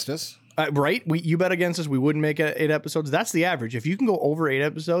bet against us. Right? You bet against us. We wouldn't make 8 episodes. That's the average. If you can go over 8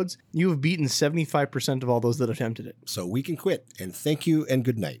 episodes, you have beaten 75% of all those that attempted it. So we can quit. And thank you and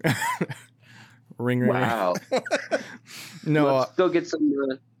good night. Ring. Wow. No. Let's go get some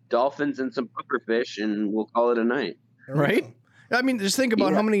dolphins and some pufferfish, and we'll call it a night. Right? I mean, just think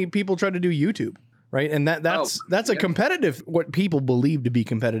about how many people try to do YouTube. right? And that's a competitive, what people believe to be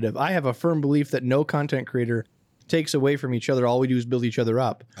competitive. I have a firm belief that no content creator takes away from each other. All we do is build each other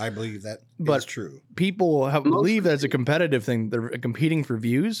up. I believe that is true. People believe that it's a competitive thing. They're competing for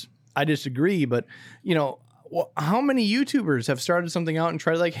views. I disagree, but how many YouTubers have started something out and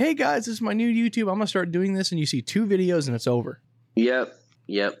tried like, hey guys, this is my new YouTube. I'm gonna start doing this, and you see 2 videos and it's over. Yep.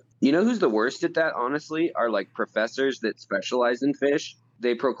 You know who's the worst at that, honestly, are like professors that specialize in fish.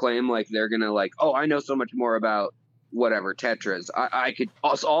 They proclaim like they're gonna like, oh, I know so much more about whatever tetras. I could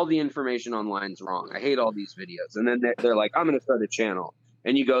all the information online's wrong. I hate all these videos. And then they're like, I'm gonna start a channel.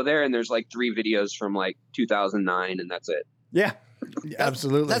 And you go there and there's like 3 videos from like 2009 and that's it. Yeah.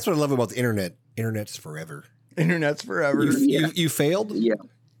 Absolutely. That's what I love about the internet. Internet's forever. Internet's forever. You failed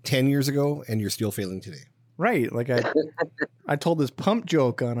 10 years ago and you're still failing today. Right. Like I told this pump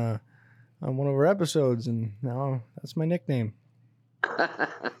joke on one of our episodes, and now that's my nickname.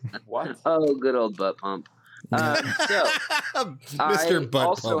 What? Oh, good old butt pump. So Mr. Butt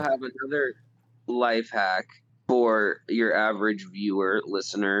also Pump. have another life hack for your average viewer,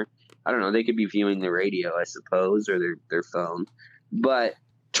 listener. I don't know. They could be viewing the radio, I suppose, or their phone. But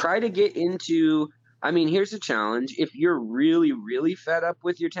try to get into. I mean, here's a challenge. If you're really, really fed up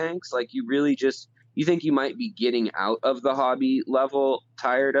with your tanks, like you think you might be getting out of the hobby level,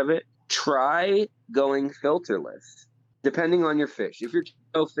 tired of it, try going filterless, depending on your fish. If you're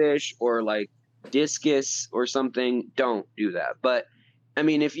fish or like discus or something, don't do that. But I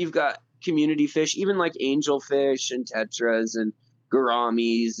mean, if you've got community fish, even like angelfish and tetras and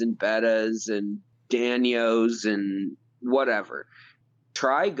gouramis and bettas and danios and whatever,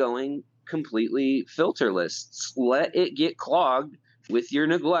 try going completely filterless. Let it get clogged with your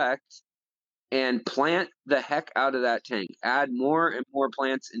neglect and plant the heck out of that tank. Add more and more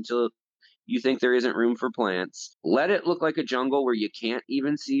plants until you think there isn't room for plants. Let it look like a jungle where you can't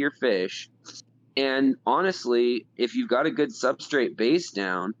even see your fish. And honestly, if you've got a good substrate base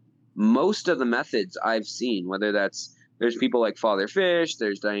down, most of the methods I've seen, whether there's people like Father Fish,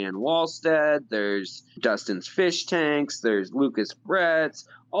 there's Diane Wallstead, there's Dustin's Fish Tanks, there's Lucas Brett's,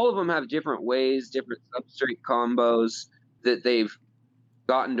 all of them have different ways, different substrate combos that they've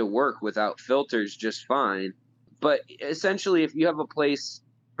gotten to work without filters just fine. But essentially, if you have a place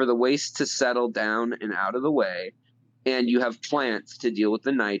for the waste to settle down and out of the way, and you have plants to deal with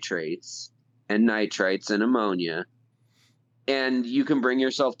the nitrates and nitrites and ammonia, and you can bring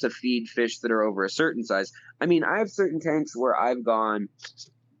yourself to feed fish that are over a certain size. I mean, I have certain tanks where I've gone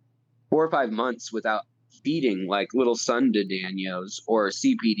 4 or 5 months without feeding like little Sundadanios or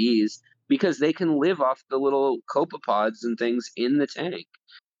CPDs because they can live off the little copepods and things in the tank.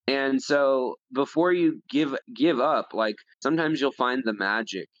 And so before you give up, like sometimes you'll find the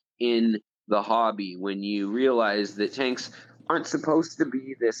magic in the hobby when you realize that tanks aren't supposed to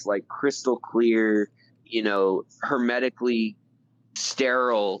be this like crystal clear, hermetically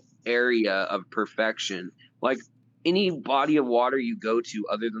sterile area of perfection. Like any body of water you go to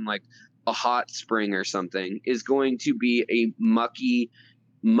other than like a hot spring or something is going to be a mucky,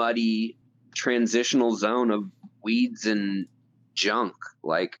 muddy transitional zone of weeds and junk.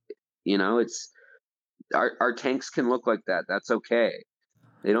 Like, it's our tanks can look like that. That's okay.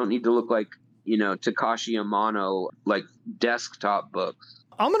 They don't need to look like, Takashi Amano, like desktop books.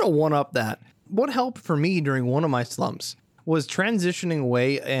 I'm going to one up that. What helped for me during one of my slumps was transitioning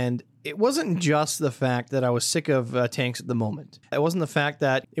away, and it wasn't just the fact that I was sick of tanks at the moment. It wasn't the fact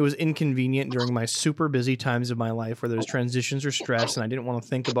that it was inconvenient during my super busy times of my life where there's transitions or stress and I didn't want to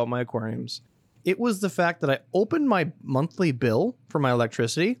think about my aquariums. It was the fact that I opened my monthly bill for my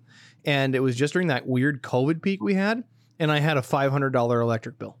electricity, and it was just during that weird COVID peak we had, and I had a $500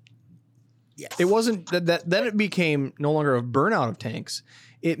 electric bill. Yes. It wasn't that then it became no longer a burnout of tanks.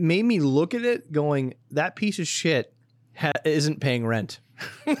 It made me look at it going, that piece of shit isn't paying rent.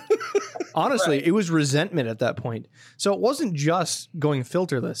 Honestly, right. It was resentment at that point. So it wasn't just going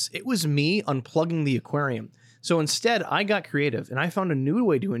filterless. It was me unplugging the aquarium. So instead, I got creative and I found a new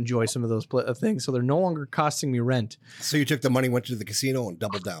way to enjoy some of those things. So they're no longer costing me rent. So you took the money, went to the casino and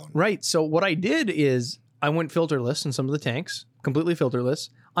doubled down. Right. So what I did is I went filterless in some of the tanks, completely filterless.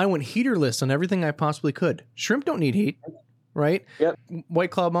 I went heaterless on everything I possibly could. Shrimp don't need heat, right? Yep.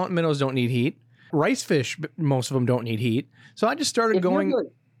 White cloud mountain minnows don't need heat. Rice fish, most of them don't need heat. So I just started going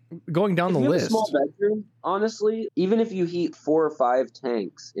down the list. A small bedroom, honestly, even if you heat 4 or 5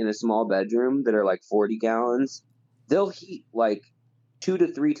 tanks in a small bedroom that are like 40 gallons, they'll heat like 2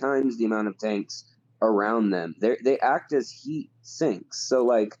 to 3 times the amount of tanks around them. They act as heat sinks. So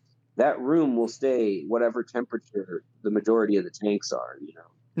like that room will stay whatever temperature the majority of the tanks are,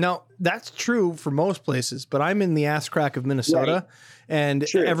 Now, that's true for most places, but I'm in the ass crack of Minnesota, and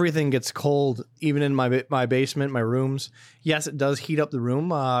everything gets cold, even in my basement, my rooms. Yes, it does heat up the room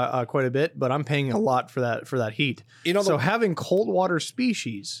quite a bit, but I'm paying a lot for that heat. So having cold water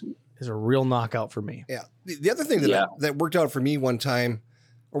species is a real knockout for me. Yeah. The other thing that worked out for me one time,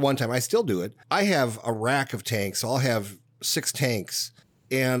 I still do it. I have a rack of tanks. So I'll have 6 tanks,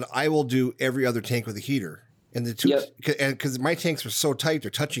 and I will do every other tank with a heater. And the two, and because my tanks are so tight,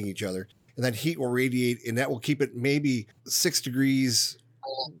 they're touching each other, and that heat will radiate, and that will keep it maybe 6 degrees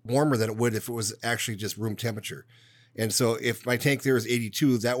warmer than it would if it was actually just room temperature. And so if my tank there is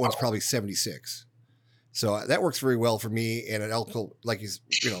 82, that one's probably 76. So that works very well for me. And it also, like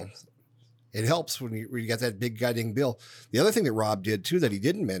it helps when you got that big goddamn bill. The other thing that Rob did too that he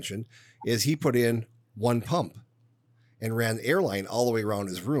didn't mention is he put in one pump and ran the airline all the way around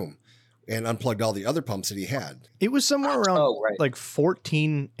his room and unplugged all the other pumps that he had. It was somewhere around like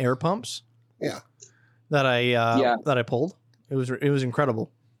 14 air pumps. Yeah. That I pulled. It was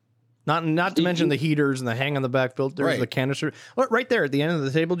incredible. Not to mention the heaters and the hang on the back filters, the canister. Right there at the end of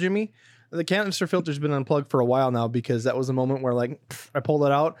the table, Jimmy, the canister filter's been unplugged for a while now because that was the moment where like I pulled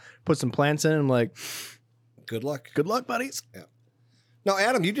it out, put some plants in, and I'm like, good luck, buddies. Yeah. Now,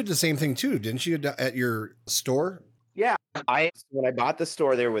 Adam, you did the same thing too, didn't you, at your store? Yeah, when I bought the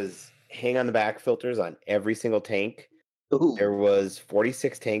store, there was hang on the back filters on every single tank. Ooh. There was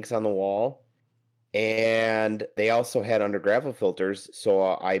 46 tanks on the wall, and they also had under gravel filters.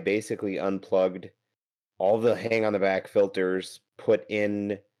 So I basically unplugged all the hang on the back filters, put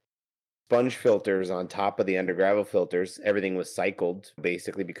in sponge filters on top of the under gravel filters. Everything was cycled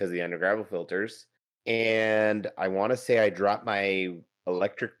basically because of the under gravel filters. And I want to say I dropped my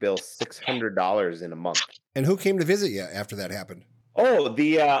electric bill $600 in a month. And who came to visit you after that happened? Oh,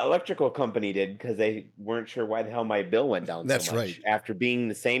 the electrical company did, because they weren't sure why the hell my bill went down That's so much. right. After being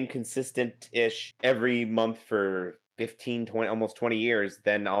the same consistent-ish every month for 15, 20, almost 20 years,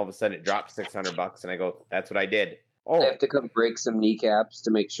 then all of a sudden it dropped $600, and I go, that's what I did. Oh, I have to come break some kneecaps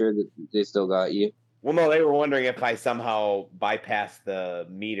to make sure that they still got you. Well, no, they were wondering if I somehow bypassed the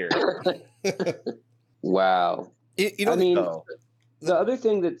meter. Wow. The other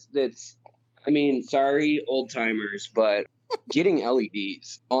thing that's sorry, old timers, but getting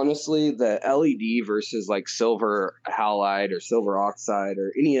LEDs. Honestly, the LED versus like silver halide or silver oxide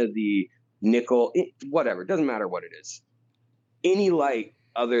or any of the nickel, whatever, doesn't matter what it is. Any light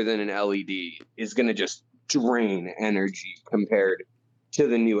other than an LED is going to just drain energy compared to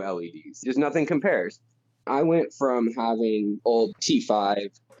the new LEDs. Just nothing compares. I went from having old T5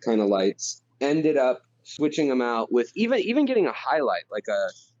 kind of lights, ended up switching them out with even getting a highlight, like a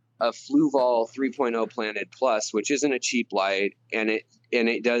Fluval 3.0 Planet Plus, which isn't a cheap light, and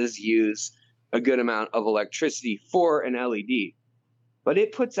it does use a good amount of electricity for an LED. But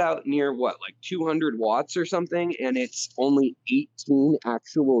it puts out near like 200 watts or something, and it's only 18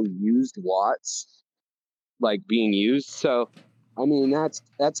 actual used watts like being used. So I mean that's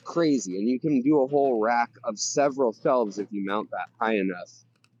crazy. And you can do a whole rack of several shelves if you mount that high enough.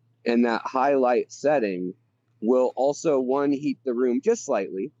 And that highlight setting will also, heat the room just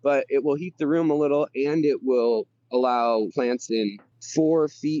slightly, but it will heat the room a little, and it will allow plants in 4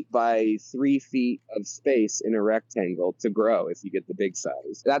 feet by 3 feet of space in a rectangle to grow if you get the big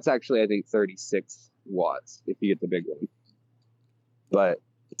size. That's actually, I think, 36 watts if you get the big one. But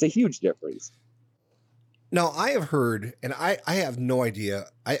it's a huge difference. Now, I have heard, and I have no idea,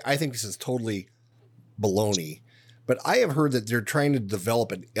 I think this is totally baloney, but I have heard that they're trying to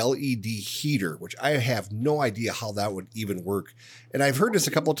develop an LED heater, which I have no idea how that would even work. And I've heard this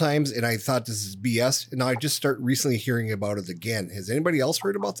a couple of times, and I thought this is BS. And now I just start recently hearing about it again. Has anybody else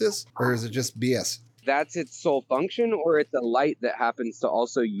heard about this, or is it just BS? That's its sole function, or it's a light that happens to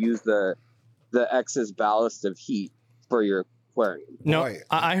also use the excess ballast of heat for your aquarium? No,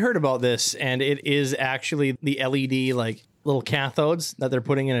 I heard about this, and it is actually the LED like little cathodes that they're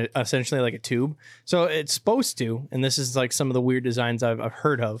putting in essentially like a tube. So it's supposed to, and this is like some of the weird designs I've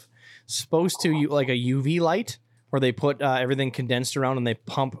heard of, supposed to like a UV light where they put everything condensed around and they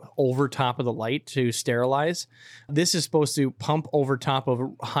pump over top of the light to sterilize. This is supposed to pump over top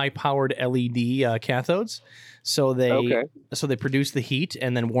of high-powered LED cathodes. So they produce the heat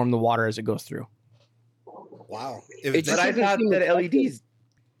and then warm the water as it goes through. Wow. But I thought that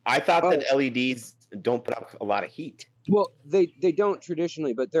LEDs don't put out a lot of heat. Well, they don't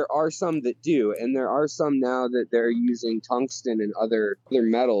traditionally, but there are some that do, and there are some now that they're using tungsten and other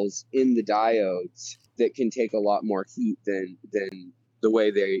metals in the diodes that can take a lot more heat than the way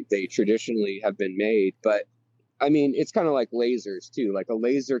they traditionally have been made. But I mean, it's kind of like lasers too. Like a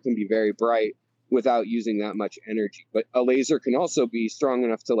laser can be very bright without using that much energy. But a laser can also be strong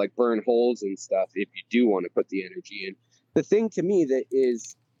enough to like burn holes and stuff if you do want to put the energy in. The thing to me that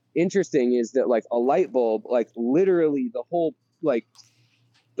is interesting is that like a light bulb, like literally the whole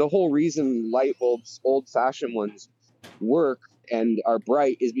reason light bulbs, old fashioned ones, work and are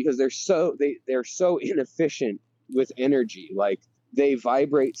bright is because they're so inefficient with energy. Like they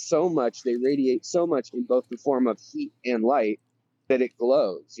vibrate so much, they radiate so much in both the form of heat and light that it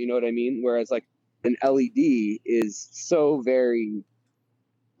glows. You know what I mean? Whereas like an LED is so very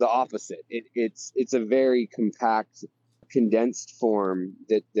the opposite. It's a very compact, condensed form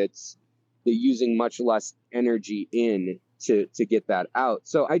that's using much less energy in to get that out.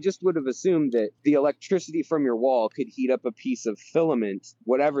 So I just would have assumed that the electricity from your wall could heat up a piece of filament,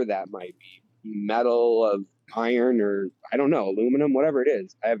 whatever that might be, metal, of iron, or I don't know, aluminum, whatever it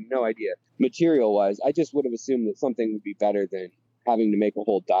is. I have no idea. Material wise, I just would have assumed that something would be better than having to make a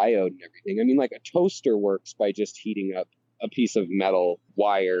whole diode and everything. I mean, like a toaster works by just heating up a piece of metal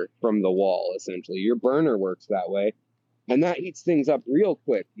wire from the wall, essentially. Your burner works that way. And that heats things up real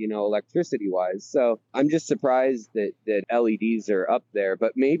quick, you know, electricity wise. So I'm just surprised that LEDs are up there,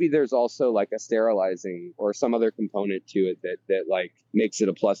 but maybe there's also like a sterilizing or some other component to it that like makes it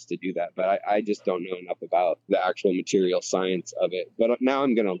a plus to do that. But I just don't know enough about the actual material science of it. But now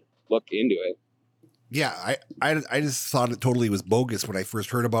I'm going to look into it. Yeah, I just thought it totally was bogus when I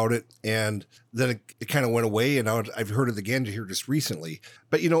first heard about it, and then it kind of went away, and now I've heard it again here just recently.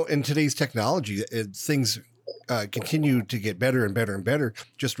 But, you know, in today's technology, things continue to get better and better and better.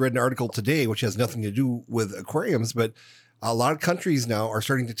 Just read an article today, which has nothing to do with aquariums, but a lot of countries now are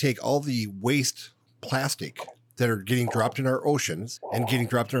starting to take all the waste plastic that are getting dropped in our oceans and getting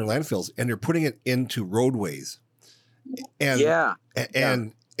dropped in our landfills, and they're putting it into roadways.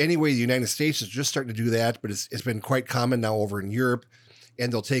 And anyway, the United States is just starting to do that, but it's been quite common now over in Europe.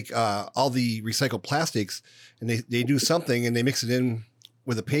 And they'll take all the recycled plastics and they do something and they mix it in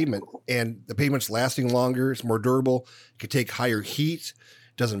with the pavement, and the pavement's lasting longer. It's more durable. It can take higher heat,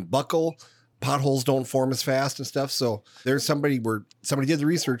 doesn't buckle, potholes don't form as fast and stuff. So there's somebody did the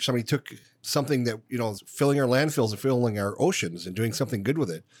research. Somebody took something that, you know, is filling our landfills and filling our oceans and doing something good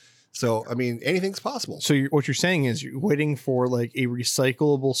with it. So, I mean, anything's possible. So what you're saying is you're waiting for like a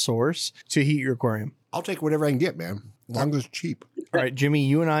recyclable source to heat your aquarium. I'll take whatever I can get, man, as long as it's cheap. All right, Jimmy,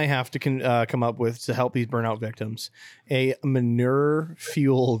 you and I have to come up with, to help these burnout victims, a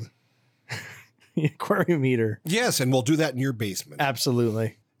manure-fueled aquarium heater. Yes, and we'll do that in your basement.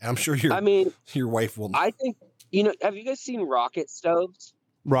 Absolutely. And I'm sure your wife will. I think, you know, have you guys seen rocket stoves?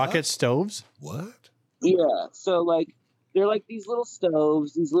 Rocket stoves? What? Yeah. So like, they're like these little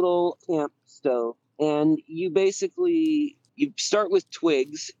stoves, these little camp stove, and you start with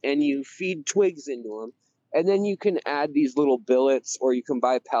twigs and you feed twigs into them, and then you can add these little billets or you can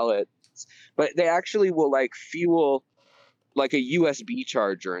buy pellets, but they actually will like fuel like a USB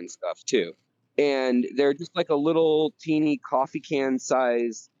charger and stuff too. And they're just like a little teeny coffee can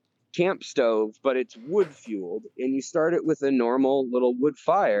size camp stove, but it's wood fueled, and you start it with a normal little wood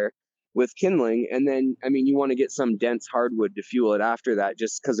fire with kindling, and then you want to get some dense hardwood to fuel it after that,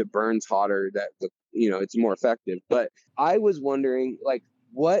 just because it burns hotter, it's more effective. But I was wondering, like,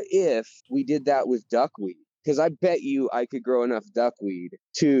 what if we did that with duckweed? Because I bet you I could grow enough duckweed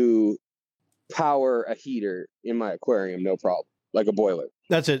to power a heater in my aquarium, no problem, like a boiler.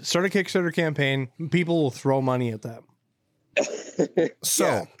 That's it. Start a Kickstarter campaign. People will throw money at that. So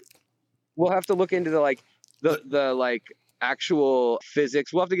yeah. We'll have to look into the actual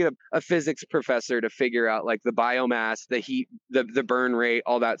physics. We'll have to get a physics professor to figure out like the biomass, the heat, the burn rate,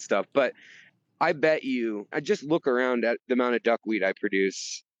 all that stuff. But I bet you, I just look around at the amount of duckweed I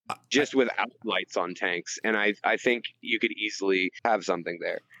produce just without lights on tanks, and I think you could easily have something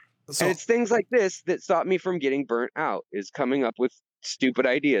there. So, and it's things like this that stop me from getting burnt out, is coming up with stupid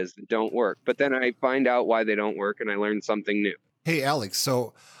ideas that don't work. But then I find out why they don't work, and I learn something new. Hey, Alex.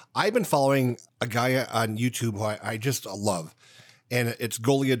 So I've been following a guy on YouTube who I just love, and it's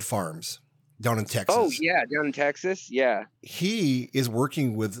Goliad Farms down in Texas. Oh, yeah, down in Texas. Yeah. He is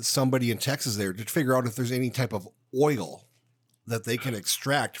working with somebody in Texas there to figure out if there's any type of oil that they can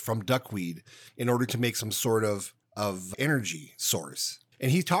extract from duckweed in order to make some sort of energy source.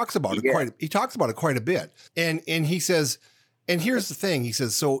 And he talks about it quite a bit. And he says, and here's the thing, he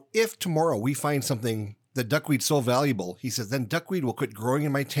says, so if tomorrow we find something that duckweed's so valuable, he says, then duckweed will quit growing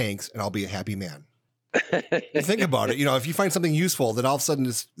in my tanks and I'll be a happy man. Think about it. If you find something useful, then all of a sudden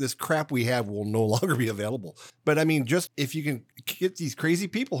this crap we have will no longer be available. But just if you can get these crazy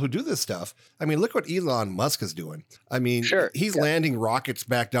people who do this stuff, look what Elon Musk is doing. Sure. He's landing rockets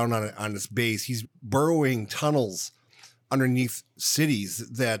back down on his base. He's burrowing tunnels underneath cities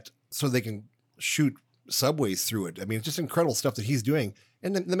so they can shoot subways through it. I mean, it's just incredible stuff that he's doing.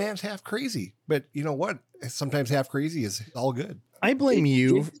 And the man's half crazy, but you know what? Sometimes half crazy is all good. I blame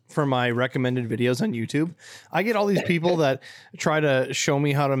you for my recommended videos on YouTube. I get all these people that try to show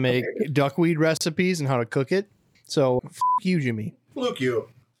me how to make duckweed recipes and how to cook it. So you, Jimmy. Look, you.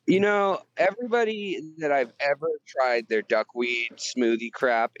 You know, everybody that I've ever tried their duckweed smoothie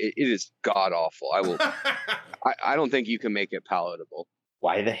crap, it is god awful. I don't think you can make it palatable.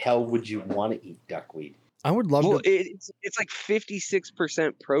 Why the hell would you want to eat duckweed? I would love to. It's like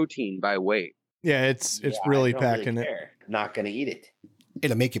 56% protein by weight. Yeah, it's really packing it. Not going to eat it.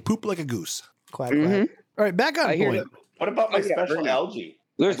 It'll make you poop like a goose. Quack, quack. All right, back on point. What about my special algae?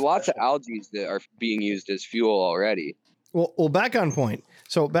 There's lots of algae that are being used as fuel already. Well, back on point.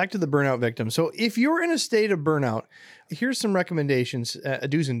 So back to the burnout victim. So if you're in a state of burnout, here's some recommendations,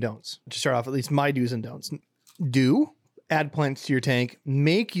 do's and don'ts. To start off, at least my do's and don'ts. Add plants to your tank.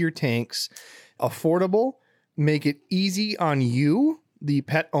 Make your tanks affordable. Make it easy on you, the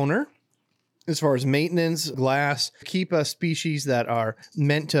pet owner, as far as maintenance, glass. Keep a species that are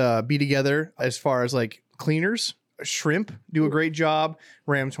meant to be together as far as like cleaners. Shrimp do a great job.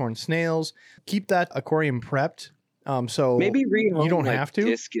 Ram's horn snails. Keep that aquarium prepped. So maybe rehome, you don't like have to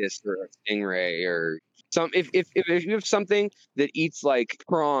discus or a stingray or some. If you have something that eats like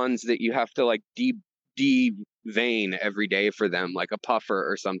prawns that you have to like vein every day for them, like a puffer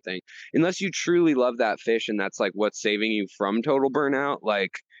or something, unless you truly love that fish and that's like what's saving you from total burnout,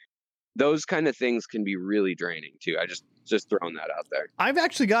 like those kind of things can be really draining too. I just throwing that out there. I've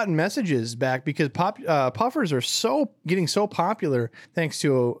actually gotten messages back because puffers are getting so popular thanks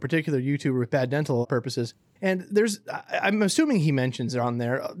to a particular YouTuber with bad dental purposes. And I'm assuming he mentions it on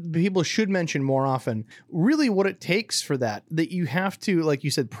there. People should mention more often really what it takes for that you have to, like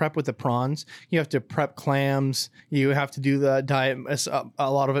you said, prep with the prawns. You have to prep clams. You have to do the diet,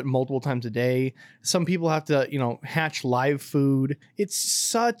 a lot of it multiple times a day. Some people have to, hatch live food. It's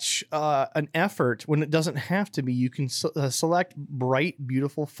such an effort when it doesn't have to be. You can select bright,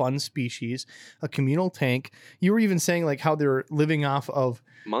 beautiful, fun species, a communal tank. You were even saying like how they're living off of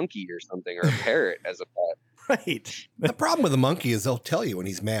monkey or something, or a parrot as a pet. Right. The problem with a monkey is they'll tell you when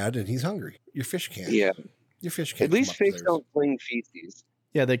he's mad and he's hungry. Your fish can't. Yeah. Your fish can't. At least fish don't fling feces.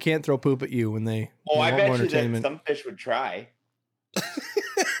 Yeah, they can't throw poop at you when they. I bet you that some fish would try.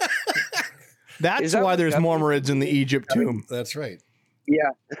 That's why there's mormyrids in the Egypt tomb. That's right.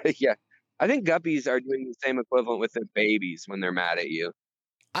 Yeah. Yeah. I think guppies are doing the same equivalent with their babies when they're mad at you.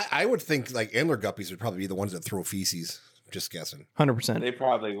 I would think like antler guppies would probably be the ones that throw feces. Just guessing. 100%. They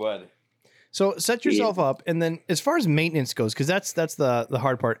probably would. So set yourself up, and then as far as maintenance goes, because that's the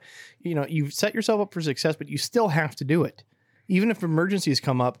hard part. You've set yourself up for success, but you still have to do it. Even if emergencies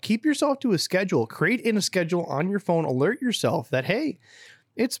come up, keep yourself to a schedule. Create in a schedule on your phone. Alert yourself that, hey,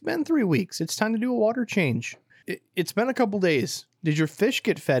 it's been 3 weeks. It's time to do a water change. It's been a couple days. Did your fish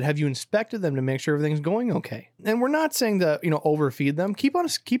get fed? Have you inspected them to make sure everything's going okay? And we're not saying to overfeed them. Keep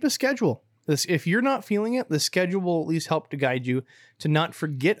a schedule. If you're not feeling it, the schedule will at least help to guide you to not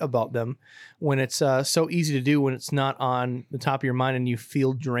forget about them when it's so easy to do when it's not on the top of your mind and you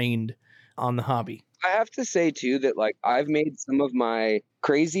feel drained on the hobby. I have to say too that like I've made some of my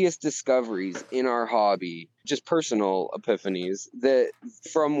craziest discoveries in our hobby, just personal epiphanies that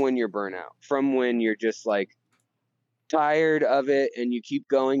from when you're burnout, from when you're just like tired of it and you keep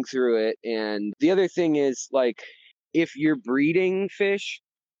going through it. And the other thing is like if you're breeding fish,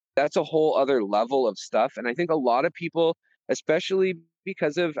 that's a whole other level of stuff. And I think a lot of people, especially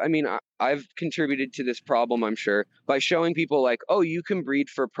because of, I've contributed to this problem, I'm sure, by showing people like, oh, you can breed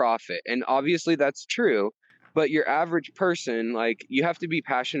for profit. And obviously that's true. But your average person, like you have to be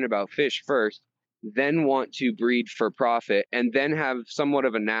passionate about fish first, then want to breed for profit, and then have somewhat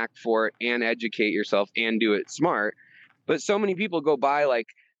of a knack for it and educate yourself and do it smart. But so many people go buy like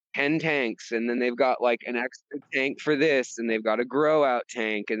 10 tanks, and then they've got like an extra tank for this, and they've got a grow out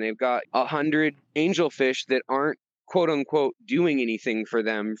tank, and they've got 100 angelfish that aren't quote unquote doing anything for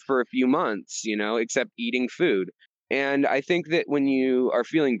them for a few months, except eating food. And I think that when you are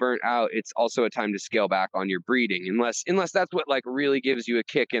feeling burnt out, it's also a time to scale back on your breeding, unless that's what like really gives you a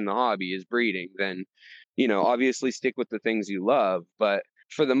kick in the hobby is breeding. Then, obviously stick with the things you love. But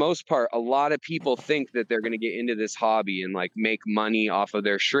for the most part, a lot of people think that they're going to get into this hobby and like make money off of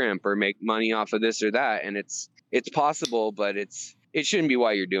their shrimp or make money off of this or that. And it's possible, but it shouldn't be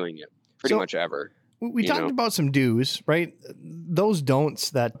why you're doing it pretty much ever. We talked about some do's, right? Those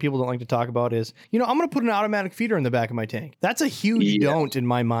don'ts that people don't like to talk about is, I'm going to put an automatic feeder in the back of my tank. That's a huge don't in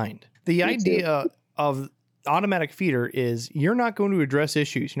my mind. The idea of automatic feeder is you're not going to address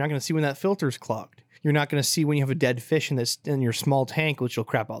issues. You're not going to see when that filter's clogged. You're not going to see when you have a dead fish in your small tank, which will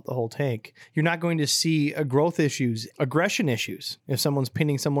crap out the whole tank. You're not going to see growth issues, aggression issues. If someone's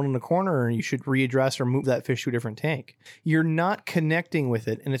pinning someone in the corner and you should readdress or move that fish to a different tank. You're not connecting with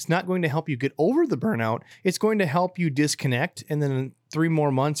it, and it's not going to help you get over the burnout. It's going to help you disconnect, and then in 3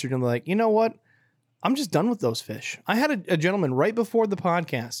 more months, you're going to be like, you know what? I'm just done with those fish. I had a gentleman right before the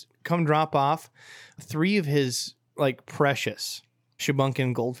podcast come drop off 3 of his like precious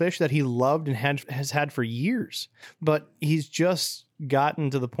Shubunkin goldfish that he loved and has had for years. But he's just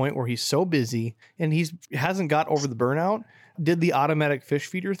gotten to the point where he's so busy and hasn't got over the burnout, did the automatic fish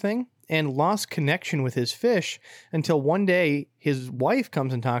feeder thing, and lost connection with his fish until one day his wife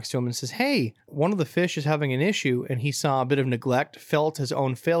comes and talks to him and says, hey, one of the fish is having an issue, and he saw a bit of neglect, felt his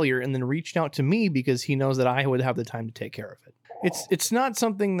own failure, and then reached out to me because he knows that I would have the time to take care of it. It's not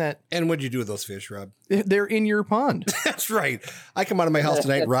something that... And what'd you do with those fish, Rob? They're in your pond. That's right. I come out of my house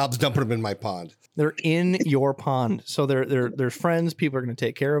tonight, Rob's dumping them in my pond. They're in your pond. So they're friends. People are going to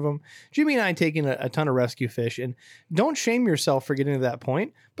take care of them. Jimmy and I taking a ton of rescue fish, and don't shame yourself for getting to that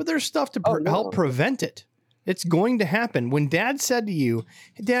point, but there's stuff to help prevent it. It's going to happen. When Dad said to you,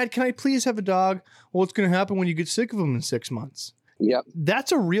 hey, Dad, can I please have a dog? Well, it's going to happen when you get sick of them in 6 months. Yep.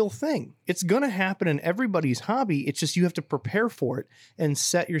 That's a real thing. It's going to happen in everybody's hobby. It's just you have to prepare for it and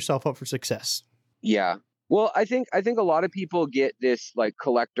set yourself up for success. Yeah. Well, I think a lot of people get this like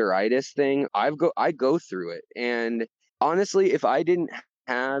collectoritis thing. I go through it. And honestly, if I didn't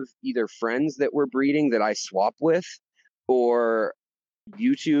have either friends that were breeding that I swap with, or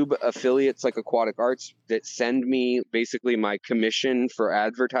YouTube affiliates like Aquatic Arts that send me, basically my commission for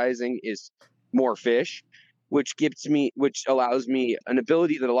advertising is more fish, which allows me an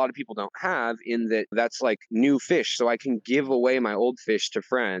ability that a lot of people don't have, in that's like new fish. So I can give away my old fish to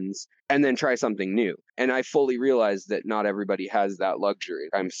friends and then try something new. And I fully realize that not everybody has that luxury.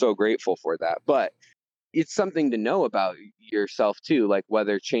 I'm so grateful for that. But it's something to know about yourself too, like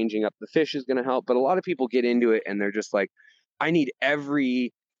whether changing up the fish is going to help. But a lot of people get into it and they're just like, I need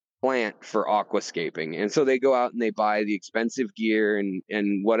every plant for aquascaping. And so they go out and they buy the expensive gear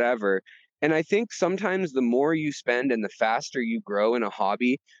and whatever. And I think sometimes the more you spend and the faster you grow in a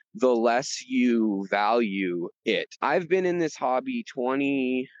hobby, the less you value it. I've been in this hobby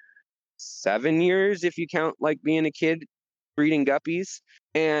 27 years, if you count like being a kid breeding guppies.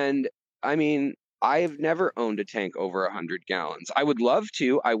 And I mean, I've never owned a tank over 100 gallons. I would love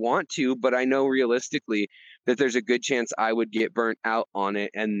to, I want to, but I know realistically that there's a good chance I would get burnt out on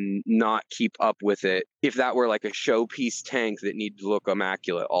it and not keep up with it if that were like a showpiece tank that needed to look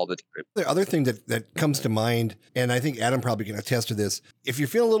immaculate all the time. The other thing that comes to mind, and I think Adam probably can attest to this, if you're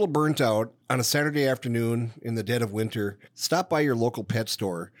feeling a little burnt out on a Saturday afternoon in the dead of winter, stop by your local pet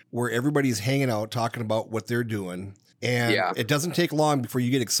store where everybody's hanging out talking about what they're doing. And It doesn't take long before you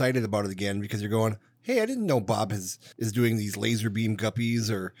get excited about it again, because you're going, hey, I didn't know Bob is doing these laser beam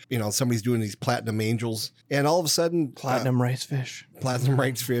guppies, or, somebody's doing these platinum angels. And all of a sudden, Platinum rice fish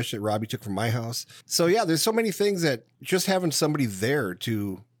that Robbie took from my house. So yeah, there's so many things that just having somebody there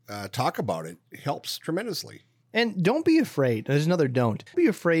to talk about it helps tremendously. And don't be afraid. There's another don't. Be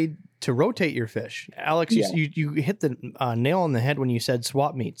afraid to rotate your fish. Alex, you hit the nail on the head when you said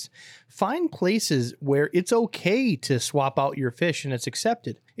swap meets. Find places where it's okay to swap out your fish and it's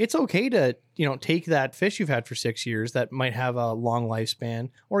accepted. It's okay to, take that fish you've had for 6 years that might have a long lifespan,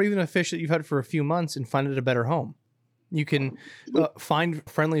 or even a fish that you've had for a few months, and find it a better home. You can find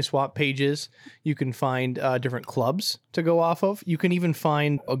friendly swap pages. You can find different clubs to go off of. You can even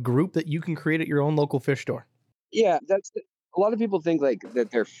find a group that you can create at your own local fish store. Yeah, a lot of people think like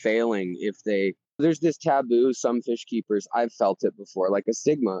that they're failing if there's this taboo, some fish keepers, I've felt it before, like a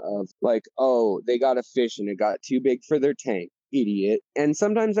stigma of like, oh, they got a fish and it got too big for their tank, idiot. And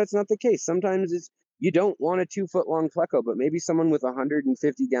sometimes that's not the case. Sometimes you don't want a 2-foot long pleco, but maybe someone with a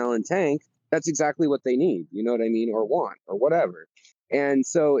 150-gallon tank, that's exactly what they need, you know what I mean, or want, or whatever. And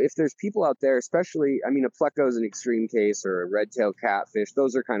so if there's people out there, especially, I mean, a pleco is an extreme case, or a red-tailed catfish,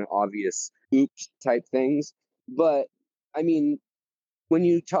 those are kind of obvious oops type things. But I mean, when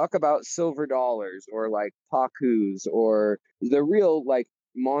you talk about silver dollars or like pacus or the real like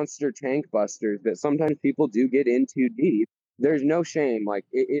monster tank busters that sometimes people do get into deep, there's no shame. Like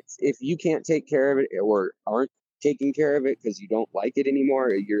it's if you can't take care of it or aren't taking care of it because you don't like it anymore,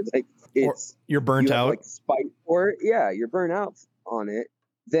 or you're like you're burnt out, like spite for it. Yeah, you're burnt out on it.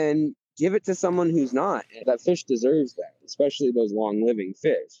 Then give it to someone who's not. That fish deserves that, especially those long living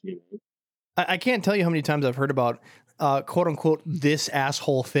fish. I can't tell you how many times I've heard about quote unquote this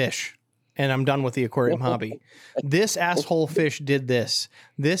asshole fish. and I'm done with the aquarium hobby. This asshole fish did this.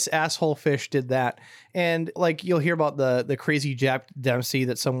 This asshole fish did that. And like you'll hear about the crazy Jack Dempsey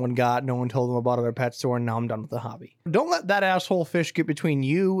that someone got, no one told them about at a pet store, and now I'm done with the hobby. Don't let that asshole fish get between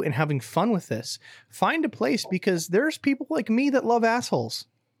you and having fun with this. Find a place, because there's people like me that love assholes.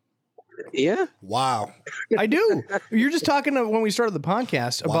 Yeah. Wow. I do. You're just talking to, when we started the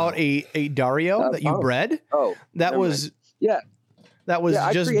podcast about a Dario that you bred. Oh, that was mind. Yeah. That was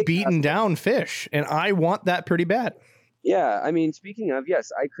Yeah, just beaten down fish, and I want that pretty bad. Yeah, I mean, speaking of,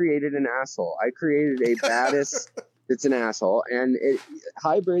 yes, I created an asshole. I created a Batis that's an asshole, and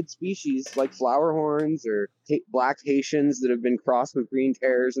hybrid species like flower horns or black Haitians that have been crossed with green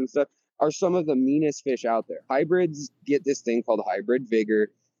terrors and stuff are some of the meanest fish out there. Hybrids get this thing called hybrid vigor,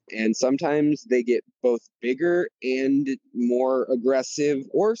 and sometimes they get both bigger and more aggressive,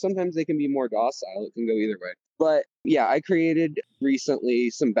 or sometimes they can be more docile. It can go either way. But yeah, I created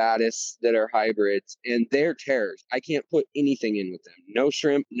recently some Batis that are hybrids, and they're terrors. I can't put anything in with them. No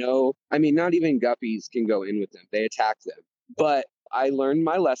shrimp, not even guppies can go in with them. They attack them. But I learned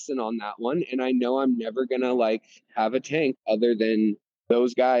my lesson on that one, and I know I'm never going to have a tank other than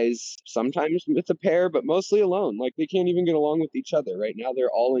those guys, sometimes with a pair, but mostly alone. They can't even get along with each other. Right now,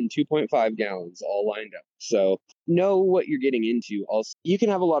 they're all in 2.5 gallons, all lined up. So know what you're getting into. Also, you can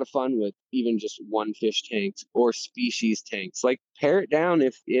have a lot of fun with even just one fish tanks or species tanks. Pare it down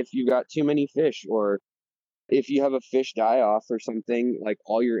if you've got too many fish, or if you have a fish die off or something, like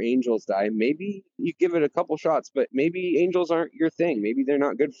all your angels die. Maybe you give it a couple shots, but maybe angels aren't your thing. Maybe they're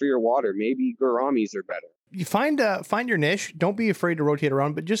not good for your water. Maybe gouramis are better. You find your niche. Don't be afraid to rotate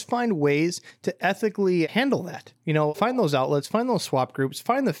around, but just find ways to ethically handle that. Find those outlets, find those swap groups,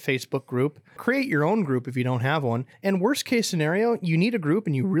 find the Facebook group, create your own group if you don't have one. And worst case scenario, you need a group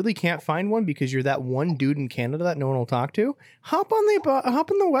and you really can't find one because you're that one dude in Canada that no one will talk to. Hop on the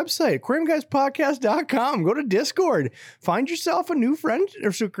website, aquariumguyspodcast.com. Go to Discord. Find yourself a new friend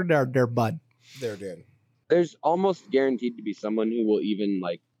or sucker there, bud. There, Dan. There's almost guaranteed to be someone who will even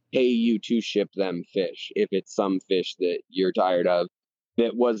pay you to ship them fish if it's some fish that you're tired of,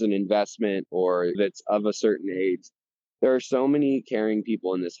 that was an investment, or that's of a certain age. There are so many caring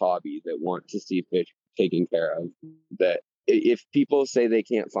people in this hobby that want to see fish taken care of, that if people say they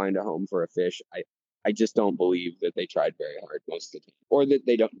can't find a home for a fish, I just don't believe that they tried very hard most of the time, or that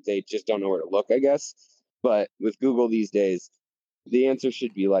they just don't know where to look, I guess. But with Google these days, the answer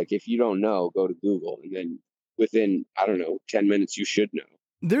should be if you don't know, go to Google, and then within, 10 minutes, you should know.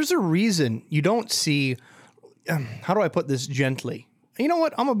 There's a reason you don't see, how do I put this gently? You know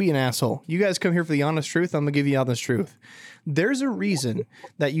what? I'm going to be an asshole. You guys come here for the honest truth. I'm going to give you honest truth. There's a reason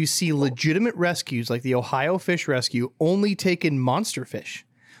that you see legitimate rescues like the Ohio Fish Rescue only take in monster fish,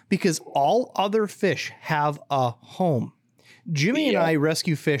 because all other fish have a home. Jimmy and I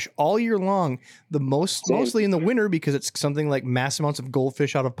rescue fish all year long, mostly in the winter, because it's something like mass amounts of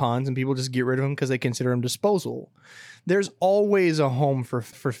goldfish out of ponds and people just get rid of them because they consider them disposable. There's always a home for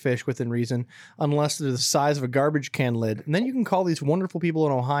fish within reason, unless they're the size of a garbage can lid. And then you can call these wonderful people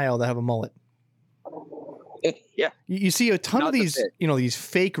in Ohio that have a mullet. Yeah. You see a ton of these, these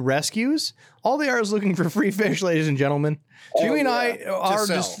fake rescues. All they are is looking for free fish, ladies and gentlemen. Jimmy and I are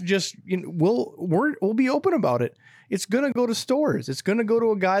just we'll be open about it. It's going to go to stores. It's going to go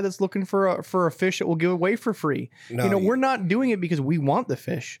to a guy that's looking for a fish that we'll give away for free. We're not doing it because we want the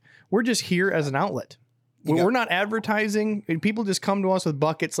fish. We're just here as an outlet. We're not advertising. People just come to us with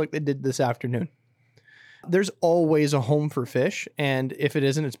buckets like they did this afternoon. There's always a home for fish, and if it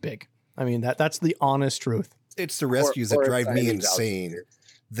isn't, it's big. I mean, that's the honest truth. It's the rescues that drive me insane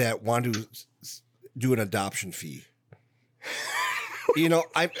that want to do an adoption fee.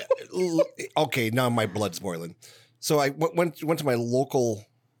 Okay, now my blood's boiling. So I went to my local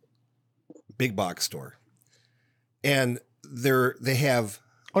big box store, and they have.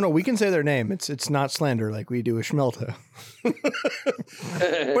 Oh no, we can say their name. It's not slander like we do with Schmelta.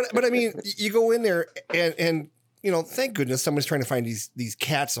 but I mean, you go in there and thank goodness someone's trying to find these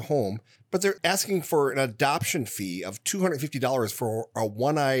cats a home, but they're asking for an adoption fee of $250 for a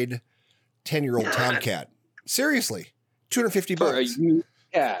one-eyed 10-year-old tomcat. Seriously, $250 for a used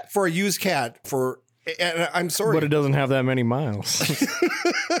cat. For a used cat. And I'm sorry, but it doesn't have that many miles.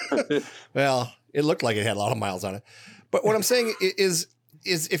 Well, it looked like it had a lot of miles on it. But what I'm saying is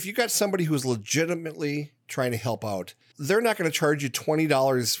if you got somebody who's legitimately trying to help out, they're not going to charge you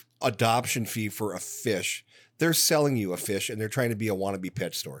 $20 adoption fee for a fish. They're selling you a fish, and they're trying to be a wannabe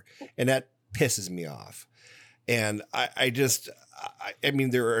pet store. And that pisses me off. And I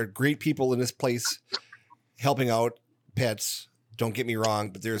mean, there are great people in this place helping out pets. Don't get me wrong,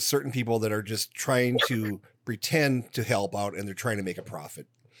 but there's certain people that are just trying to pretend to help out, and they're trying to make a profit.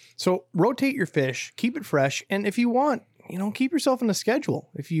 So rotate your fish, keep it fresh, and if you want, keep yourself in a schedule.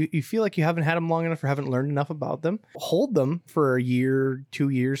 If you feel like you haven't had them long enough or haven't learned enough about them, hold them for a year, 2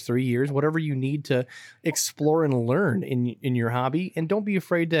 years, 3 years, whatever you need to explore and learn in your hobby. And don't be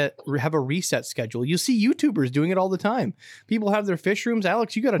afraid to have a reset schedule. You see YouTubers doing it all the time. People have their fish rooms.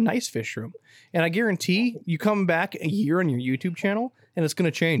 Alex, you got a nice fish room. And I guarantee you come back a year on your YouTube channel and it's going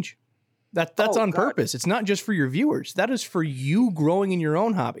to change. That's on purpose. It's not just for your viewers. That is for you growing in your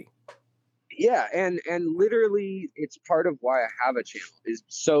own hobby. Yeah, and literally it's part of why I have a channel, is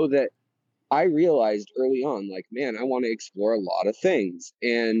so that I realized early on, like, man, I want to explore a lot of things.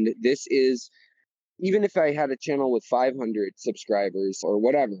 And this is, even if I had a channel with 500 subscribers or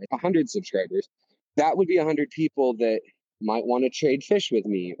whatever, 100 subscribers, that would be 100 people that might want to trade fish with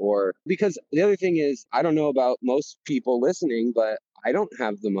me. Or because the other thing is, I don't know about most people listening, but I don't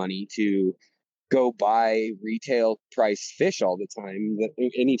have the money to go buy retail price fish all the time.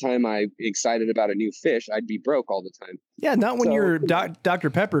 Anytime I'm excited about a new fish, I'd be broke all the time. Yeah, not when your Dr.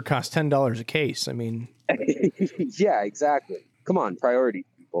 Pepper costs $10 a case. I mean, yeah, exactly. Come on, priority,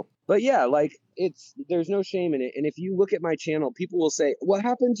 people. But yeah, like, there's no shame in it. And if you look at my channel, people will say, what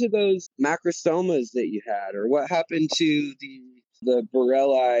happened to those macrostomas that you had? Or what happened to the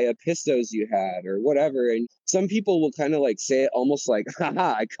Borelli pistos you had, or whatever? And some people will kind of like say it almost like,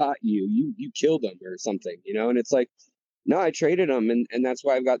 haha, I caught you. You killed them or something, And it's like, no, I traded them. And that's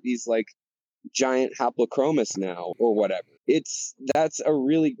why I've got these like giant haplochromis now or whatever. That's a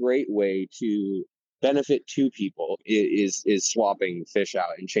really great way to benefit two people, is swapping fish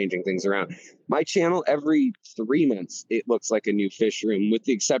out and changing things around. My channel, every 3 months, it looks like a new fish room, with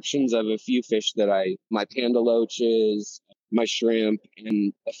the exceptions of a few fish my panda loaches, my shrimp,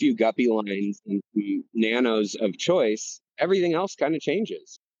 and a few guppy lines and nanos of choice. Everything else kind of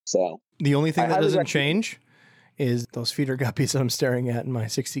changes. So the only thing that doesn't change is those feeder guppies that I'm staring at in my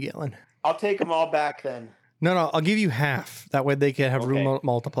 60-gallon. I'll take them all back then. No, I'll give you half. That way they can have room to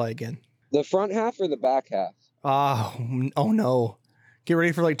multiply again. The front half or the back half? Oh no. Get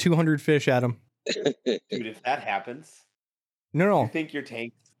ready for like 200 fish, Adam. Dude, if that happens. No. You think your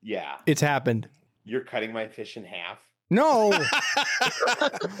tank? Yeah. It's happened. You're cutting my fish in half? No.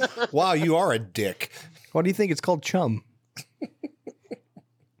 Wow, you are a dick. What do you think? It's called chum.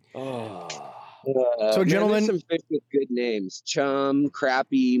 So, gentlemen, there's some fish with good names: chum,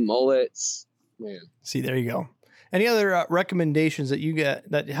 crappie, mullets. Man, see, there you go. Any other recommendations that you get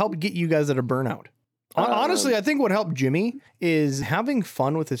that help get you guys at a burnout? Honestly, I think what helped Jimmy is having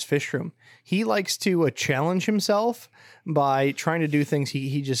fun with his fish room. He likes to challenge himself by trying to do things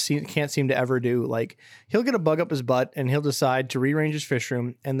he just can't seem to ever do. Like, he'll get a bug up his butt and he'll decide to rearrange his fish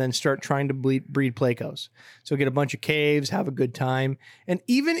room and then start trying to breed plecos. So get a bunch of caves, have a good time. And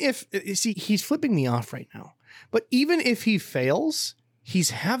even if, he's flipping me off right now, but even if he fails,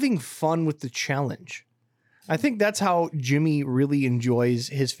 he's having fun with the challenge. I think that's how Jimmy really enjoys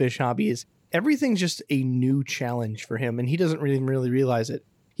his fish hobby, is everything's just a new challenge for him, and he doesn't really realize it.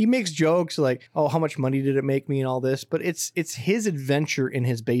 He makes jokes like, oh, how much money did it make me and all this, but it's his adventure in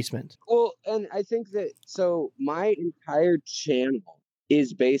his basement. Well, and I think that, so my entire channel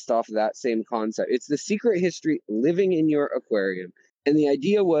is based off of that same concept. It's the secret history living in your aquarium. And the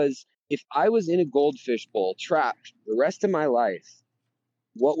idea was, if I was in a goldfish bowl trapped the rest of my life,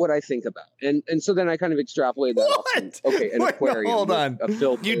 what would I think about? And so then I kind of extrapolate that off. Okay, an aquarium. No, hold on. A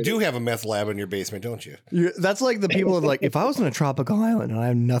filter. You do have a meth lab in your basement, don't you? That's like the people of like, if I was on a tropical island and I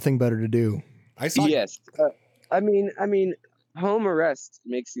have nothing better to do. Yes. I mean, home arrest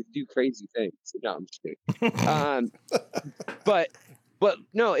makes you do crazy things. No, I'm just kidding. But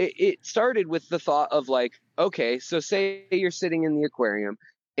no, it started with the thought of like, okay, so say you're sitting in the aquarium,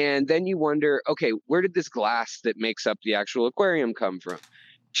 and then you wonder, okay, where did this glass that makes up the actual aquarium come from?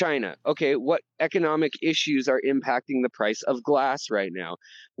 China. Okay, what economic issues are impacting the price of glass right now?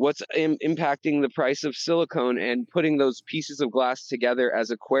 What's impacting the price of silicone and putting those pieces of glass together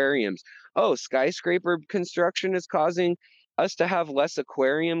as aquariums? Oh, skyscraper construction is causing us to have less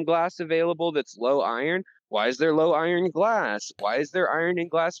aquarium glass available that's low iron. Why is there low iron glass? Why is there iron in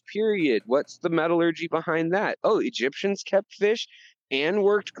glass, period? What's the metallurgy behind that? Oh, Egyptians kept fish and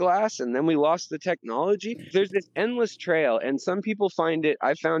worked glass, and then we lost the technology. There's this endless trail, and some people find it,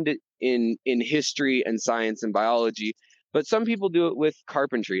 I found it in history and science and biology, but some people do it with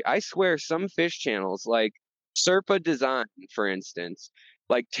carpentry. I swear some fish channels, like Serpa Design, for instance,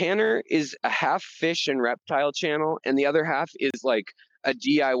 like Tanner is a half fish and reptile channel, and the other half is like a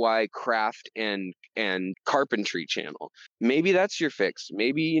DIY craft and carpentry channel. Maybe that's your fix.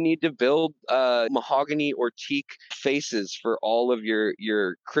 Maybe you need to build mahogany or teak faces for all of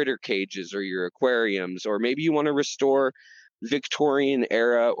your critter cages or your aquariums, or maybe you want to restore Victorian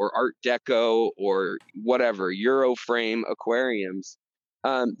era or Art Deco or whatever, Euroframe aquariums.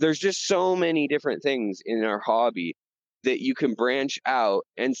 There's just so many different things in our hobby that you can branch out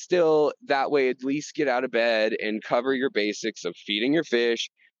and still that way at least get out of bed and cover your basics of feeding your fish,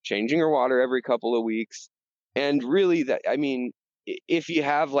 changing your water every couple of weeks. And really if you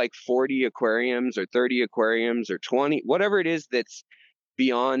have like 40 aquariums or 30 aquariums or 20, whatever it is that's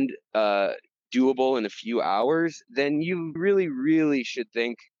beyond doable in a few hours, then you really, really should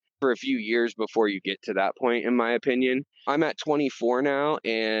think for a few years before you get to that point, in my opinion. I'm at 24 now,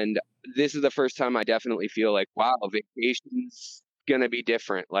 and this is the first time I definitely feel like, wow, vacation's gonna be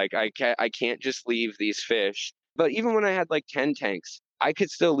different. Like I can't just leave these fish. But even when I had like 10 tanks, I could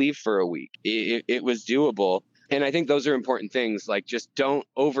still leave for a week. It was doable. And I think those are important things. Like, just don't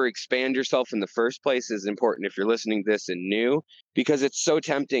overexpand yourself in the first place is important if you're listening to this and new, because it's so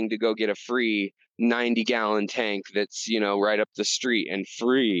tempting to go get a free 90-gallon tank that's, right up the street and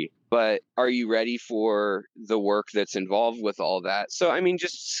free. But are you ready for the work that's involved with all that? So,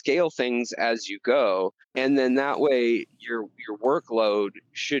 just scale things as you go. And then that way your workload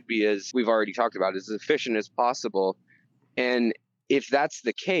should be, as we've already talked about, as efficient as possible. And if that's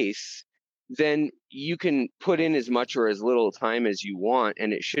the case, then you can put in as much or as little time as you want,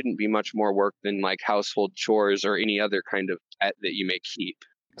 and it shouldn't be much more work than like household chores or any other kind of pet that you may keep.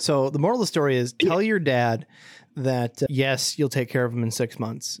 So the moral of the story is tell your dad that, yes, you'll take care of him in 6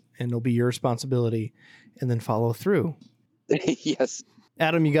 months and it'll be your responsibility, and then follow through. Yes.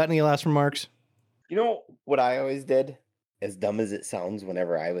 Adam, you got any last remarks? You know what I always did? As dumb as it sounds,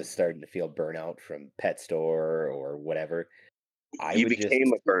 whenever I was starting to feel burnout from pet store or whatever, You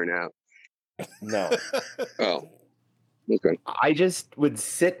became a burnout. No. Oh, okay. I just would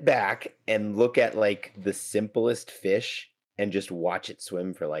sit back and look at like the simplest fish and just watch it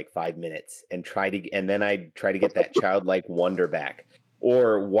swim for like 5 minutes and then I'd try to get that childlike wonder back,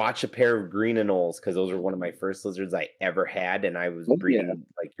 or watch a pair of green anoles, because those were one of my first lizards I ever had, and I was breeding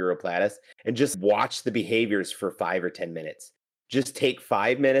like Europlatus, and just watch the behaviors for 5 or 10 minutes. Just take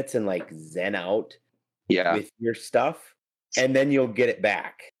 5 minutes and like zen out with your stuff, and then you'll get it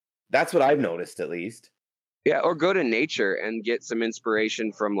back. That's what I've noticed, at least. Yeah, or go to nature and get some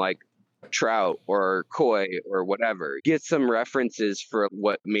inspiration from like trout or koi or whatever. Get some references for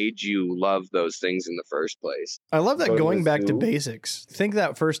what made you love those things in the first place. I love that, going back to basics. Think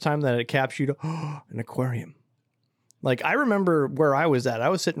that first time that it captured you to an aquarium. Like, I remember where I was at. I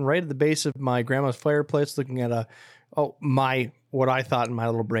was sitting right at the base of my grandma's fireplace looking at what I thought in my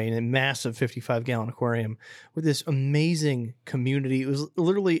little brain, a massive 55-gallon aquarium with this amazing community. It was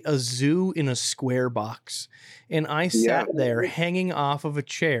literally a zoo in a square box. And I sat there hanging off of a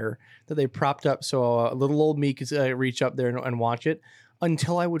chair that they propped up so little old me could reach up there and watch it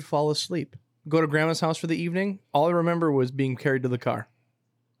until I would fall asleep. Go to grandma's house for the evening. All I remember was being carried to the car.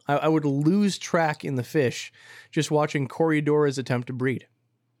 I would lose track in the fish just watching Coriodora's attempt to breed.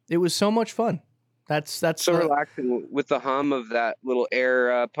 It was so much fun. That's so relaxing with the hum of that little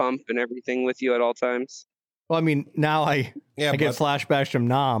air pump and everything with you at all times. Well, now I get flashbacks from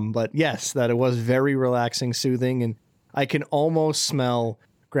Nam, but yes, that it was very relaxing, soothing, and I can almost smell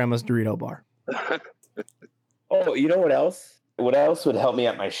Grandma's Dorito bar. Oh, you know what else? What else would help me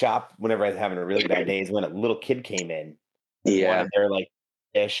at my shop whenever I was having a really bad day is when a little kid came in. Yeah. They're like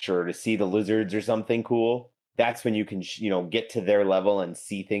fish or to see the lizards or something cool. That's when you can, get to their level and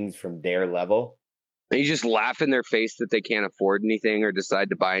see things from their level. And you just laugh in their face that they can't afford anything or decide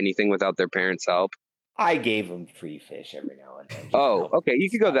to buy anything without their parents' help. I gave them free fish every now and then. Oh, okay. You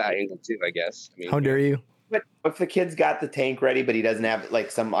could go that angle too, I guess. How dare you? But if the kid's got the tank ready, but he doesn't have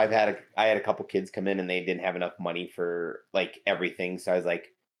I had a couple kids come in and they didn't have enough money for like everything. So I was like,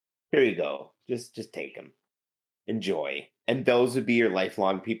 here you go. Just take them. Enjoy. And those would be your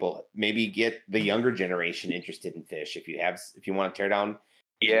lifelong people. Maybe get the younger generation interested in fish. If you want to tear down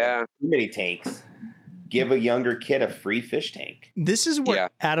too many tanks, give a younger kid a free fish tank. This is where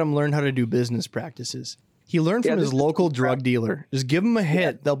Adam learned how to do business practices. He learned from his local drug dealer. Just give him a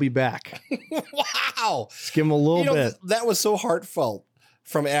hit, they'll be back. Wow. Just give him a little bit. That was so heartfelt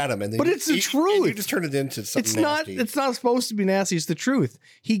from Adam. But it's the truth. You just turned it into something nasty. It's not supposed to be nasty. It's the truth.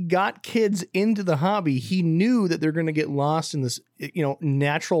 He got kids into the hobby. He knew that they're going to get lost in this,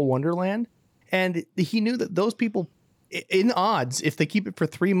 natural wonderland. And he knew that those people, in odds, if they keep it for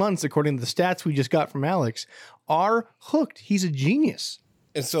 3 months, according to the stats we just got from Alex, are hooked. He's a genius.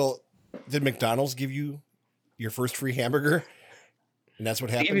 And so, did McDonald's give you your first free hamburger? And that's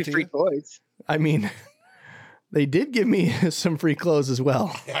what happened to you? Free toys. They did give me some free clothes as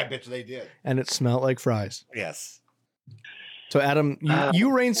well. I bet you they did. And it smelled like fries. Yes. So Adam,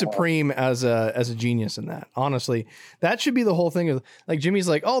 you reign supreme as a genius in that. Honestly, that should be the whole thing. Of like Jimmy's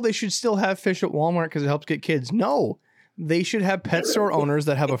like, oh, they should still have fish at Walmart because it helps get kids. No, they should have pet store owners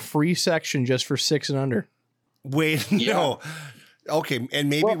that have a free section just for 6 and under. Wait, no. Okay, and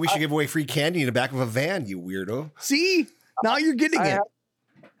maybe we should give away free candy in the back of a van, you weirdo. See, now you're getting it.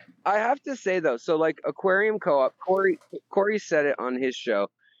 I have to say though, so like Aquarium Co-op, Corey said it on his show,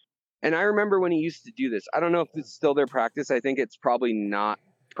 and I remember when he used to do this. I don't know if it's still their practice. I think it's probably not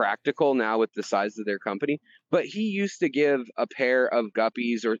practical now with the size of their company, but he used to give a pair of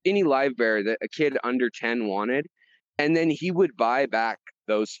guppies or any live bear that a kid under 10 wanted, and then he would buy back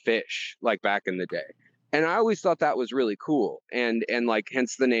those fish like back in the day. And I always thought that was really cool. And like,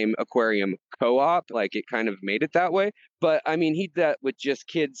 hence the name Aquarium Co-op, like it kind of made it that way. But I mean, he did that with just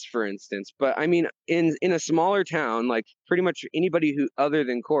kids, for instance. But I mean, in a smaller town, like pretty much anybody who other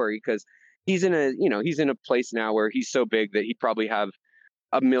than Corey, because he's in a place now where he's so big that he'd probably have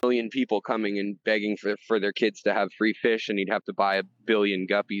 1 million people coming and begging for their kids to have free fish, and he'd have to buy 1 billion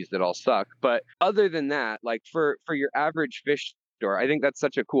guppies that all suck. But other than that, like for your average fish store, I think that's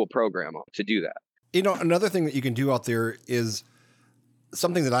such a cool program to do that. You know, another thing that you can do out there is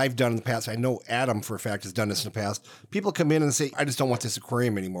something that I've done in the past. I know Adam, for a fact, has done this in the past. People come in and say, I just don't want this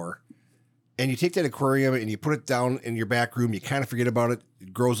aquarium anymore. And you take that aquarium and you put it down in your back room. You kind of forget about it.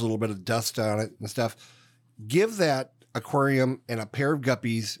 It grows a little bit of dust on it and stuff. Give that aquarium and a pair of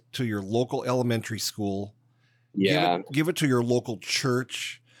guppies to your local elementary school. Yeah. Give it to your local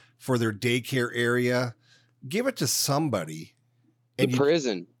church for their daycare area. Give it to somebody.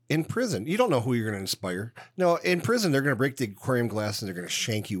 Prison. In prison, you don't know who you're going to inspire. No, in prison, they're going to break the aquarium glass and they're going to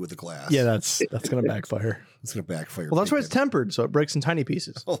shank you with the glass. Yeah, that's going to backfire. It's going to backfire. Well, that's why it's tempered, so it breaks in tiny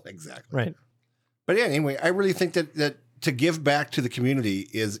pieces. Oh, exactly. Right. But yeah, anyway, I really think that to give back to the community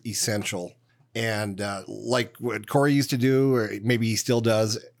is essential. And like what Corey used to do, or maybe he still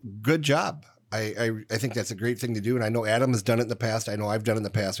does, good job. I think that's a great thing to do. And I know Adam has done it in the past. I know I've done it in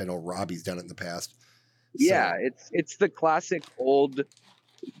the past. I know Robbie's done it in the past. Yeah, it's the classic old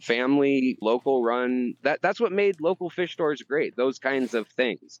family local run. That's what made local fish stores great. Those kinds of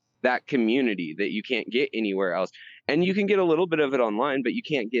things, that community that you can't get anywhere else. And you can get a little bit of it online, but you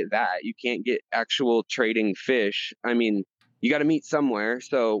can't get that. You can't get actual trading fish. I mean, you got to meet somewhere.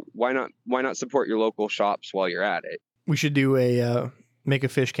 So why not support your local shops while you're at it? We should do a make a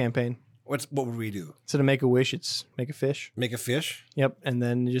fish campaign. What would we do? Instead of make a wish, it's make a fish. Make a fish? Yep. And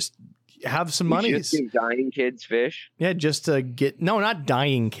then just have some money. Just give dying kids fish. Yeah, just to not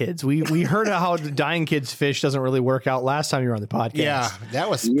dying kids. We heard how dying kids fish doesn't really work out last time you were on the podcast. Yeah, that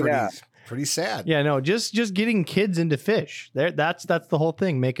was pretty sad. Yeah, no, just getting kids into fish. That's the whole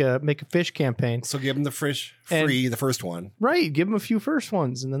thing. Make a fish campaign. So give them the fish free, the first one. Right, give them a few first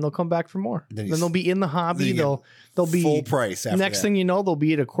ones, and then they'll come back for more. Then they'll be in the hobby. They'll be full price. After next thing you know, they'll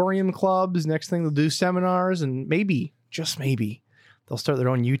be at aquarium clubs. Next thing they'll do seminars, and maybe, just maybe, they'll start their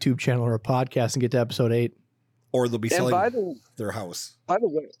own YouTube channel or a podcast and get to episode 8. Or they'll be selling their house. By the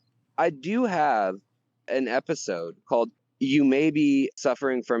way, I do have an episode called You May Be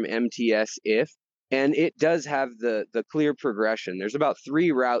Suffering from MTS If, and it does have the clear progression. There's about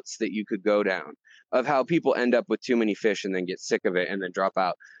 3 routes that you could go down of how people end up with too many fish and then get sick of it and then drop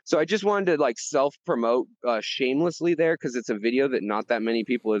out. So I just wanted to like self-promote shamelessly there, because it's a video that not that many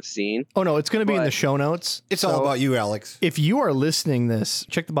people have seen. Oh no, it's going to be in the show notes. It's all about you, Alex. If you are listening this,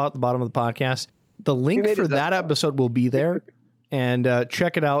 check the bottom of the podcast. The link for that episode will be there, and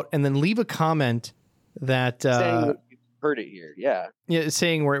check it out, and then leave a comment that saying that you heard it here. Yeah,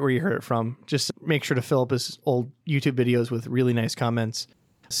 saying where you heard it from. Just make sure to fill up his old YouTube videos with really nice comments,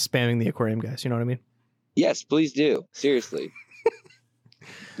 spamming the aquarium guys. You know what I mean? Yes, please do. Seriously.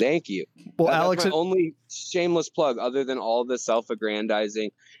 Thank you. Well, that's Alex, my only shameless plug, other than all the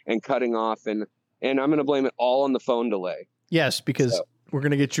self-aggrandizing and cutting off, and I'm going to blame it all on the phone delay. Yes, because we're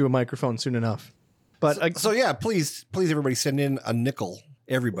going to get you a microphone soon enough. But so yeah, please, everybody send in a nickel,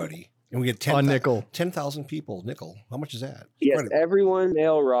 everybody. And we get 10,000 people. Nickel. How much is that? Yes, everyone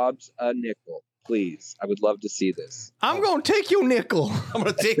mail Rob's a nickel, please. I would love to see this. I'm going to take your nickel. I'm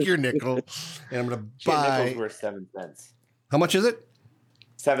going to take your nickel, and I'm going to buy. Nickels worth 7 cents. How much is it?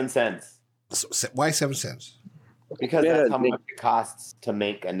 7 cents. So, why 7 cents? Because that's how much it costs to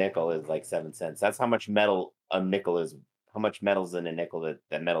make a nickel is like 7 cents. That's how much metal a nickel is. How much metal's in a nickel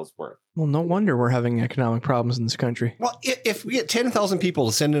that metal's worth. Well, no wonder we're having economic problems in this country. Well, if we get 10,000 people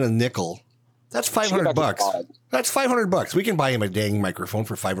to send in a nickel, that's $500. That's $500. We can buy him a dang microphone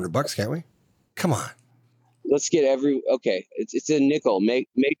for $500, can't we? Come on. Let's get okay. It's a nickel. Make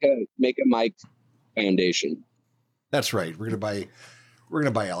a mic foundation. That's right. We're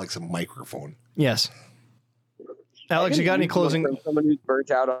gonna buy Alex a microphone. Yes. Alex, you got any closing? From someone who's burnt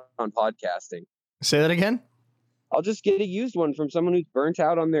out on podcasting. Say that again. I'll just get a used one from someone who's burnt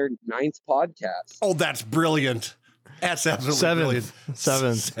out on their 9th podcast. Oh, that's brilliant. That's absolutely brilliant.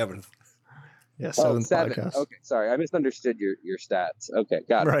 Seventh. Yeah, seventh podcast. Okay, sorry, I misunderstood your stats. Okay,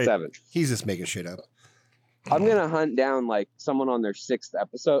 got it. 7th. He's just making shit up. I'm gonna hunt down like someone on their 6th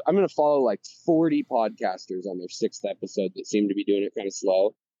episode. I'm gonna follow like 40 podcasters on their 6th episode that seem to be doing it kind of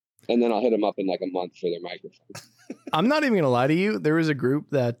slow, and then I'll hit them up in like a month for their microphone. I'm not even gonna lie to you. There is a group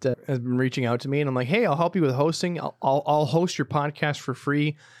that has been reaching out to me, and I'm like, "Hey, I'll help you with hosting. I'll host your podcast for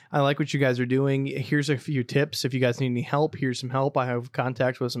free. I like what you guys are doing. Here's a few tips. If you guys need any help, here's some help. I have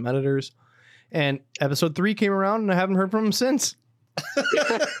contacts with some editors." And episode 3 came around, and I haven't heard from them since.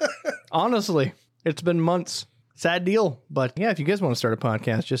 Honestly, it's been months. Sad deal, but yeah, if you guys want to start a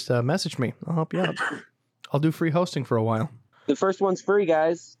podcast, just message me. I'll help you out. I'll do free hosting for a while. The first one's free,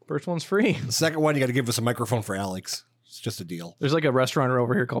 guys. First one's free. The second one, you got to give us a microphone for Alex. It's just a deal. There's like a restaurant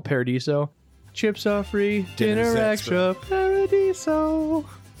over here called Paradiso. Chips are free, dinner extra. Paradiso.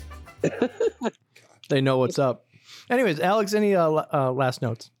 They know what's up. Anyways, Alex, any last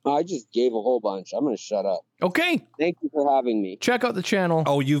notes? I just gave a whole bunch. I'm going to shut up. Okay. Thank you for having me. Check out the channel.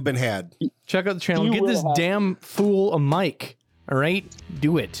 Oh, you've been had. Check out the channel. You Get will this have- damn fool a mic. All right?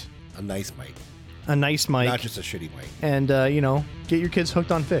 Do it. A nice mic. A nice mic. Not just a shitty mic. And, get your kids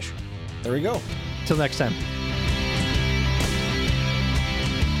hooked on fish. There we go. Till next time.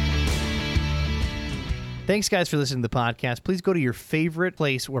 Thanks, guys, for listening to the podcast. Please go to your favorite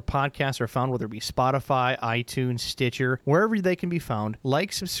place where podcasts are found, whether it be Spotify, iTunes, Stitcher, wherever they can be found.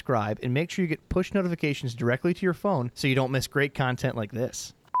 Like, subscribe, and make sure you get push notifications directly to your phone so you don't miss great content like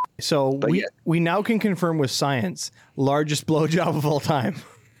this. So we now can confirm with science, largest blowjob of all time.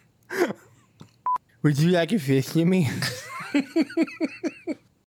 Would you like a fish, Jimmy?